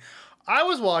company. I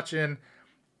was watching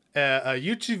a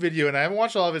YouTube video and I haven't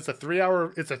watched all of it. It's a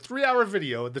 3-hour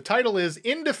video. The title is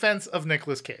In Defense of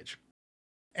Nicolas Cage.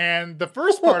 And the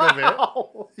first part of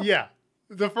it,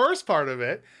 the first part of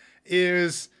it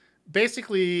is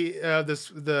basically I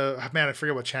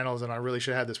forget what channel it's on. I really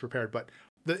should have this prepared, but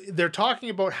they're talking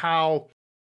about how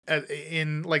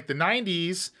in like the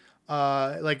 90s,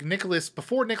 like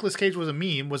before Nicolas Cage was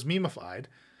memeified,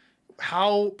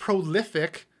 how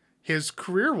prolific his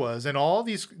career was, and all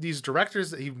these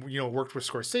directors that he worked with.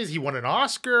 Scorsese, he won an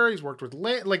Oscar. He's worked with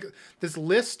like this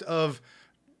list of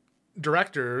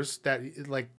directors that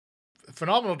like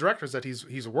phenomenal directors that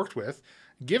he's worked with,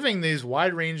 giving these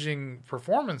wide ranging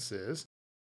performances,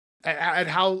 at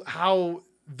how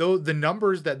though the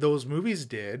numbers that those movies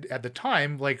did at the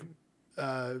time, like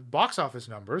box office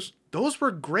numbers, those were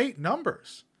great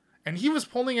numbers, and he was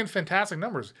pulling in fantastic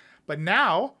numbers. But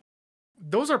now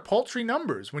those are paltry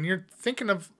numbers when you're thinking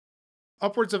of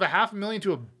upwards of $500,000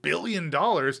 to $1 billion.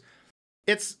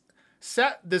 It's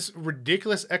set this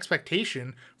ridiculous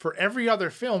expectation for every other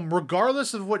film,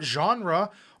 regardless of what genre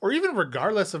or even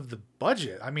regardless of the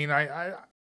budget. I mean,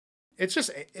 it's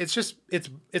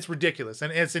ridiculous,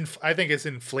 and I think it's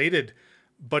inflated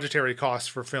budgetary costs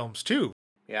for films too.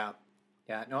 Yeah.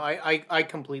 No, I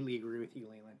completely agree with you,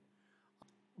 Leland.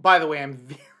 By the way, I'm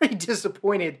very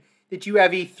disappointed that you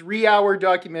have a 3-hour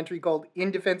documentary called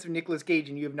In Defense of Nicolas Cage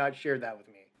and you have not shared that with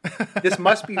me. This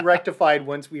must be rectified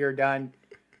once we are done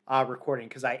recording,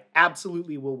 because I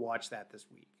absolutely will watch that this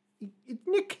week.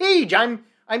 Nick Cage, I'm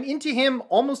into him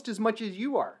almost as much as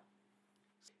you are.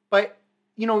 But,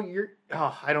 I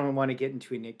don't want to get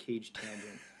into a Nick Cage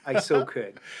tangent. I so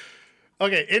could.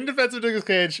 Okay, In Defense of Nicolas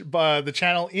Cage, the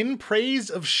channel In Praise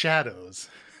of Shadows.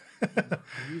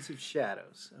 Praise of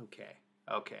Shadows. Okay.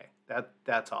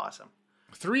 That's awesome.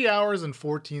 3 hours and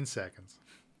 14 seconds.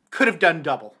 Could have done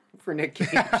double for Nick Cage.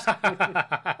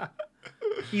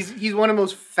 He's one of the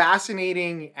most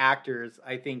fascinating actors,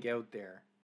 I think, out there.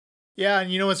 Yeah,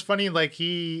 and it's funny, like,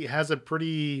 he has a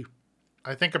pretty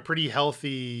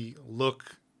healthy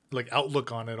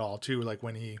outlook on it all too. Like,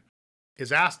 when he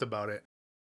is asked about it,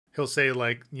 he'll say,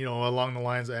 like, along the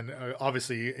lines, and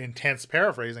obviously intense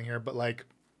paraphrasing here, but like,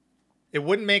 it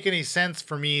wouldn't make any sense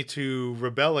for me to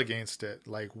rebel against it.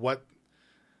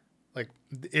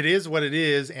 It is what it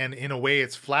is, and in a way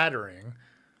it's flattering,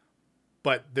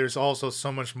 but there's also so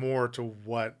much more to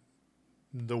what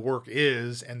the work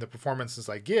is and the performances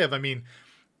I give. I mean,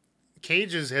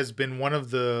 Cage has been one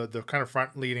of the kind of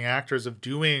front leading actors of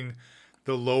doing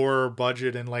the lower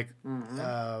budget and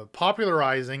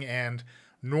popularizing and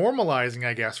normalizing,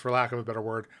 I guess, for lack of a better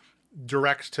word,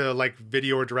 direct to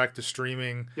video or direct to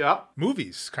streaming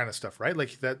movies kind of stuff, right?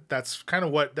 Like that's kind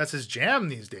of that's his jam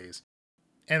these days.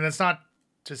 And that's not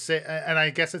to say, and I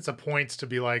guess it's a point to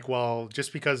be like, well,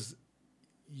 just because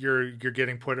you're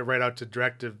getting put right out to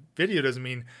direct to video doesn't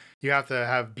mean you have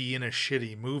to be in a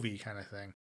shitty movie kind of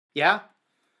thing. Yeah.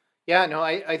 No,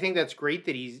 I think that's great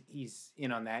that he's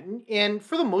in on that. And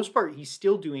for the most part, he's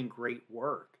still doing great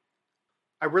work.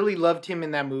 I really loved him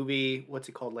in that movie. What's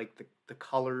it called? Like the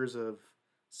Colors of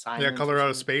Silence. Yeah, Color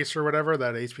Out of Space or whatever,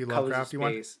 that H.P. Lovecrafty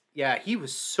one. Yeah, he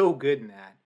was so good in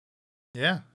that.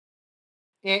 Yeah.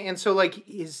 And so, like,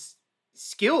 his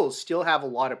skills still have a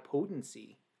lot of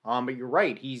potency. But you're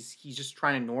right. He's just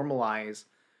trying to normalize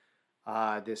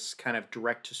this kind of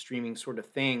direct to streaming sort of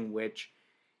thing, which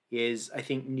is, I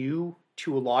think, new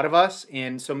to a lot of us.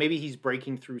 And so maybe he's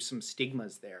breaking through some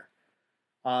stigmas there.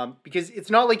 Because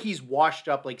it's not like he's washed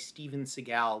up like Steven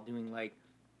Seagal doing like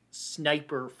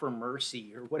Sniper for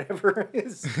Mercy or whatever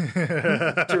his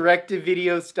direct to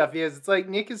video stuff is. It's like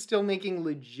Nick is still making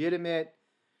legitimate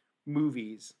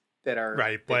movies that are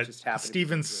right, but just happen.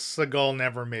 Steven Seagal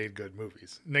never made good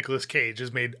movies. Nicolas Cage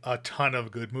has made a ton of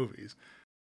good movies.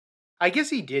 I guess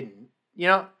he didn't.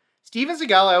 Steven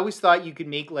Seagal, I always thought you could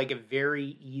make like a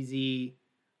very easy,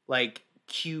 like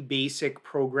QBasic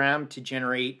program to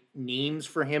generate names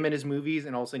for him in his movies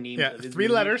and also names of his 3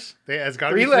 movies. letters. It's got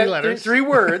to be 3 letters. 3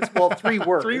 words. Well, 3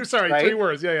 words. 3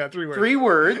 words. Yeah, 3 words. 3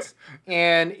 words.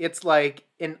 And it's like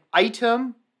an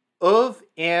item of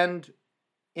and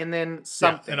then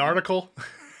something. Yeah, an article.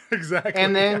 Exactly.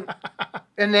 And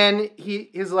then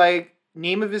his like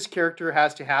name of his character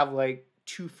has to have like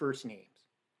 2 first names.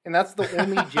 And that's the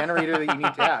only generator that you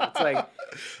need to have.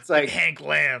 It's like Hank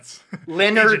Lance.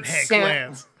 Leonard Hank Sam.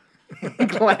 Lance.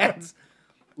 Hank Lance.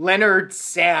 Leonard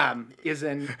Sam is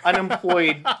an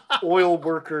unemployed oil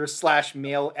worker /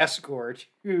 male escort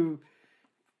who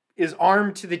is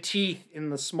armed to the teeth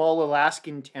in the small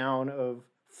Alaskan town of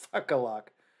Fuckaluk.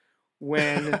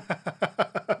 And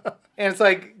it's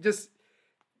like just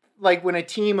like when a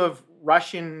team of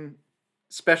Russian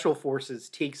special forces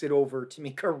takes it over to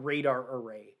make a radar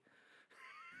array.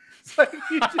 It's like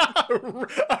a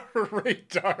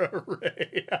radar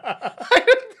array.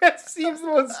 That seems the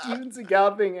most Steven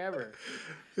Seagal thing ever.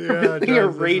 Yeah, building a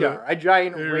radar, a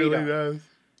giant radar. Really does.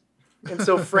 And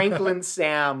so Franklin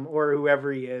Sam or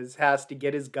whoever he is has to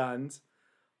get his guns,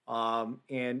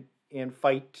 and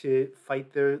fight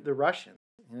the Russians.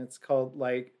 And it's called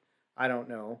like, I don't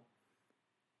know,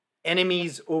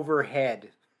 Enemies Overhead.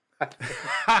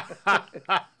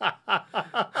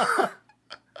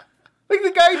 Like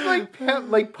the guy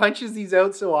like punches these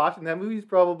out so often. That movie's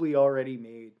probably already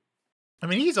made. I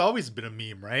mean, he's always been a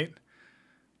meme, right?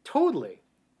 Totally.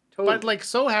 But like,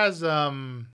 so has oh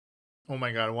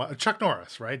my god, Chuck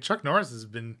Norris, right? Chuck Norris has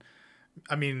been,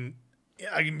 I mean,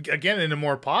 again in a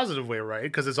more positive way, right?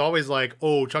 Because it's always like,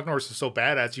 oh, Chuck Norris is so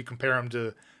badass. You compare him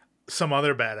to some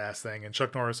other badass thing, and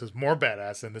Chuck Norris is more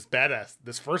badass than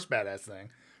this first badass thing.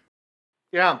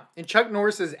 Yeah, and Chuck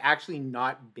Norris has actually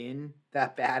not been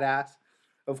that badass,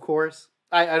 of course.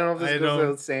 I don't know if this goes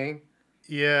without saying.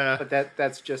 Yeah. But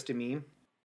that's just a meme.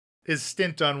 His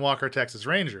stint on Walker, Texas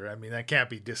Ranger, I mean, that can't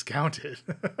be discounted.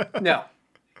 No,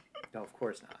 of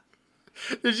course not.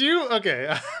 Did you?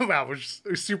 Okay, wow,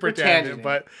 we're super tangent,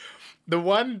 but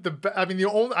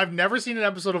I've never seen an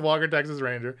episode of Walker, Texas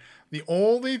Ranger. The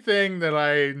only thing that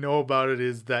I know about it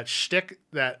is that shtick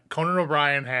that Conan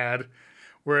O'Brien had,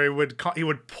 where he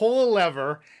would pull a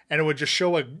lever and it would just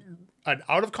show an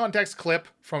out of context clip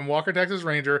from Walker, Texas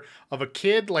Ranger of a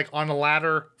kid like on a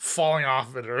ladder falling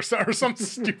off of it or some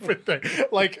stupid thing,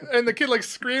 like, and the kid like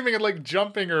screaming and like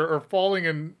jumping or falling,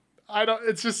 and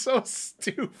it's just so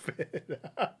stupid.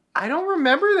 I don't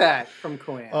remember that from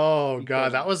Conan. Oh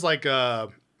god, that was like a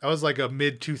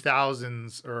mid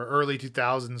 2000s or early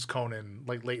 2000s Conan,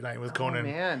 like late night with Conan. Oh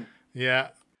man. Yeah.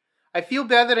 I feel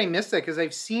bad that I missed that because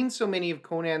I've seen so many of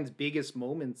Conan's biggest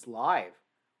moments live,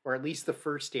 or at least the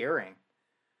first airing.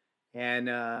 And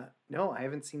no, I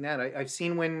haven't seen that. I've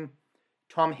seen when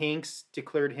Tom Hanks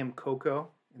declared him Coco,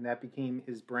 and that became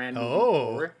his brand moving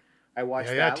forward. I watched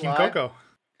that Team live. Coco.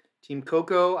 Team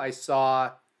Coco. I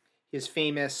saw his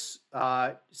famous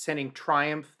sending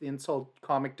Triumph, the insult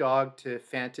comic dog, to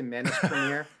Phantom Menace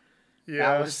premiere.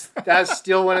 Yeah. That's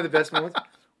still one of the best moments.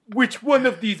 Which one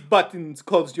of these buttons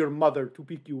calls your mother to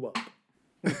pick you up?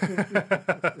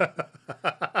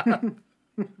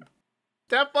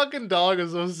 That fucking dog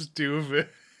is so stupid.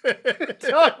 The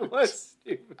dog was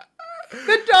stupid.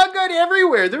 The dog got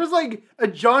everywhere. There was like a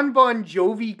John Bon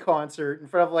Jovi concert in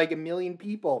front of like 1 million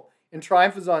people, and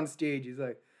Triumph was on stage. He's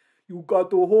like, "You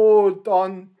got to hold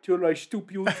on till I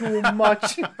stoop you too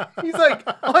much." He's like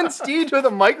on stage with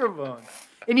a microphone.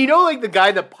 And you know, like the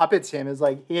guy that puppets him is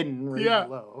like hidden really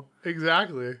low.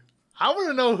 Exactly. I want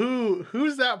to know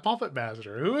who's that puppet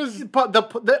master. Who is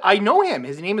I know him.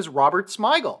 His name is Robert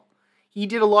Smigel. He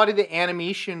did a lot of the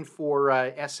animation for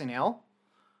SNL,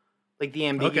 like the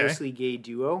ambiguously gay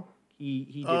duo.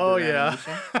 He did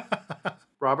animation.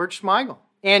 Robert Smigel.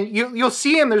 And you'll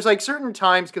see him. There's like certain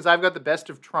times, because I've got the best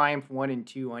of Triumph 1 and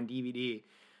 2 on DVD.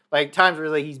 Like times where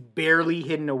like he's barely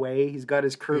hidden away. He's got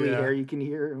his curly hair. You can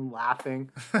hear him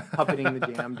laughing, puppeting the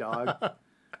damn dog.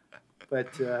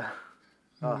 But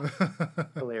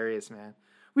hilarious, man.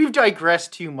 We've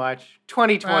digressed too much.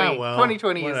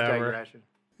 2020 is digression.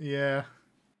 Yeah.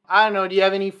 I don't know. Do you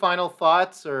have any final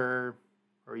thoughts, or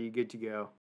are you good to go?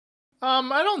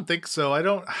 I don't think so. I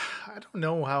don't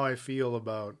know how I feel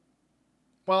about.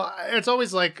 Well, it's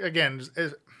always like, again,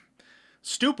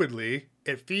 stupidly,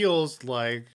 it feels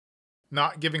like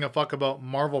not giving a fuck about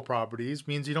Marvel properties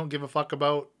means you don't give a fuck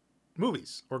about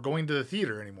movies or going to the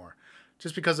theater anymore,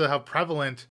 just because of how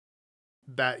prevalent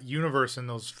that universe and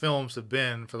those films have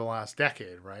been for the last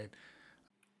decade, right?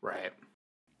 Right.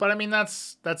 But I mean,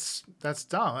 that's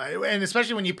dumb, and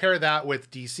especially when you pair that with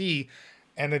DC,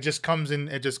 and it just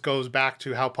goes back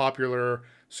to how popular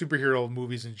superhero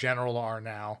movies in general are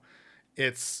now.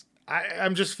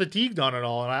 I'm just fatigued on it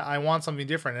all, and I want something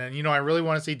different. And I really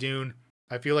want to see Dune.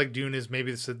 I feel like Dune is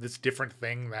maybe this different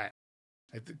thing that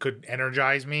could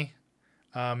energize me.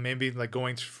 Maybe like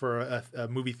going for a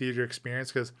movie theater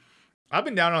experience, because I've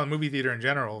been down on the movie theater in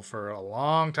general for a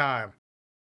long time.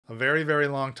 A very, very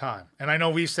long time. And I know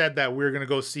we said that we're going to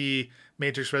go see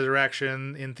Matrix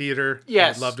Resurrection in theater.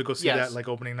 Yes. I'd love to go see that like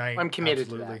opening night. I'm committed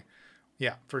to that.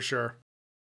 Yeah, for sure.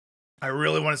 I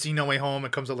really want to see No Way Home.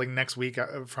 It comes out like next week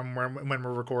from when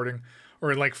we're recording,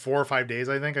 or in like 4 or 5 days,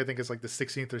 I think. I think it's like the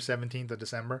 16th or 17th of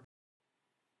December.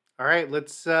 All right,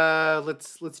 let's do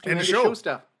the show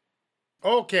stuff.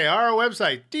 Okay, our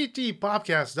website,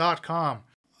 ttpopcast.com.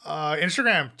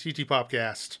 Instagram,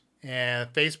 ttpopcast.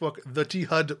 And Facebook, the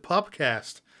T-HUD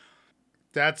Popcast.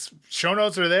 That's show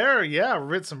notes are there. Yeah,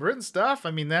 some written stuff. I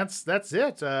mean, that's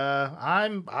it.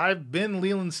 I've been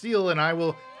Leland Steele, and I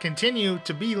will continue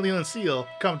to be Leland Steele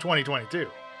come 2022.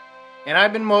 And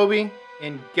I've been Moby,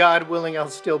 and God willing, I'll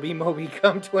still be Moby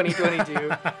come 2022.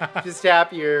 Just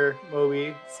happier,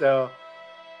 Moby. So,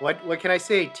 what can I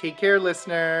say? Take care,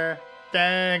 listener.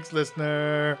 Thanks,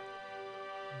 listener.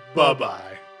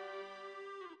 Bye-bye.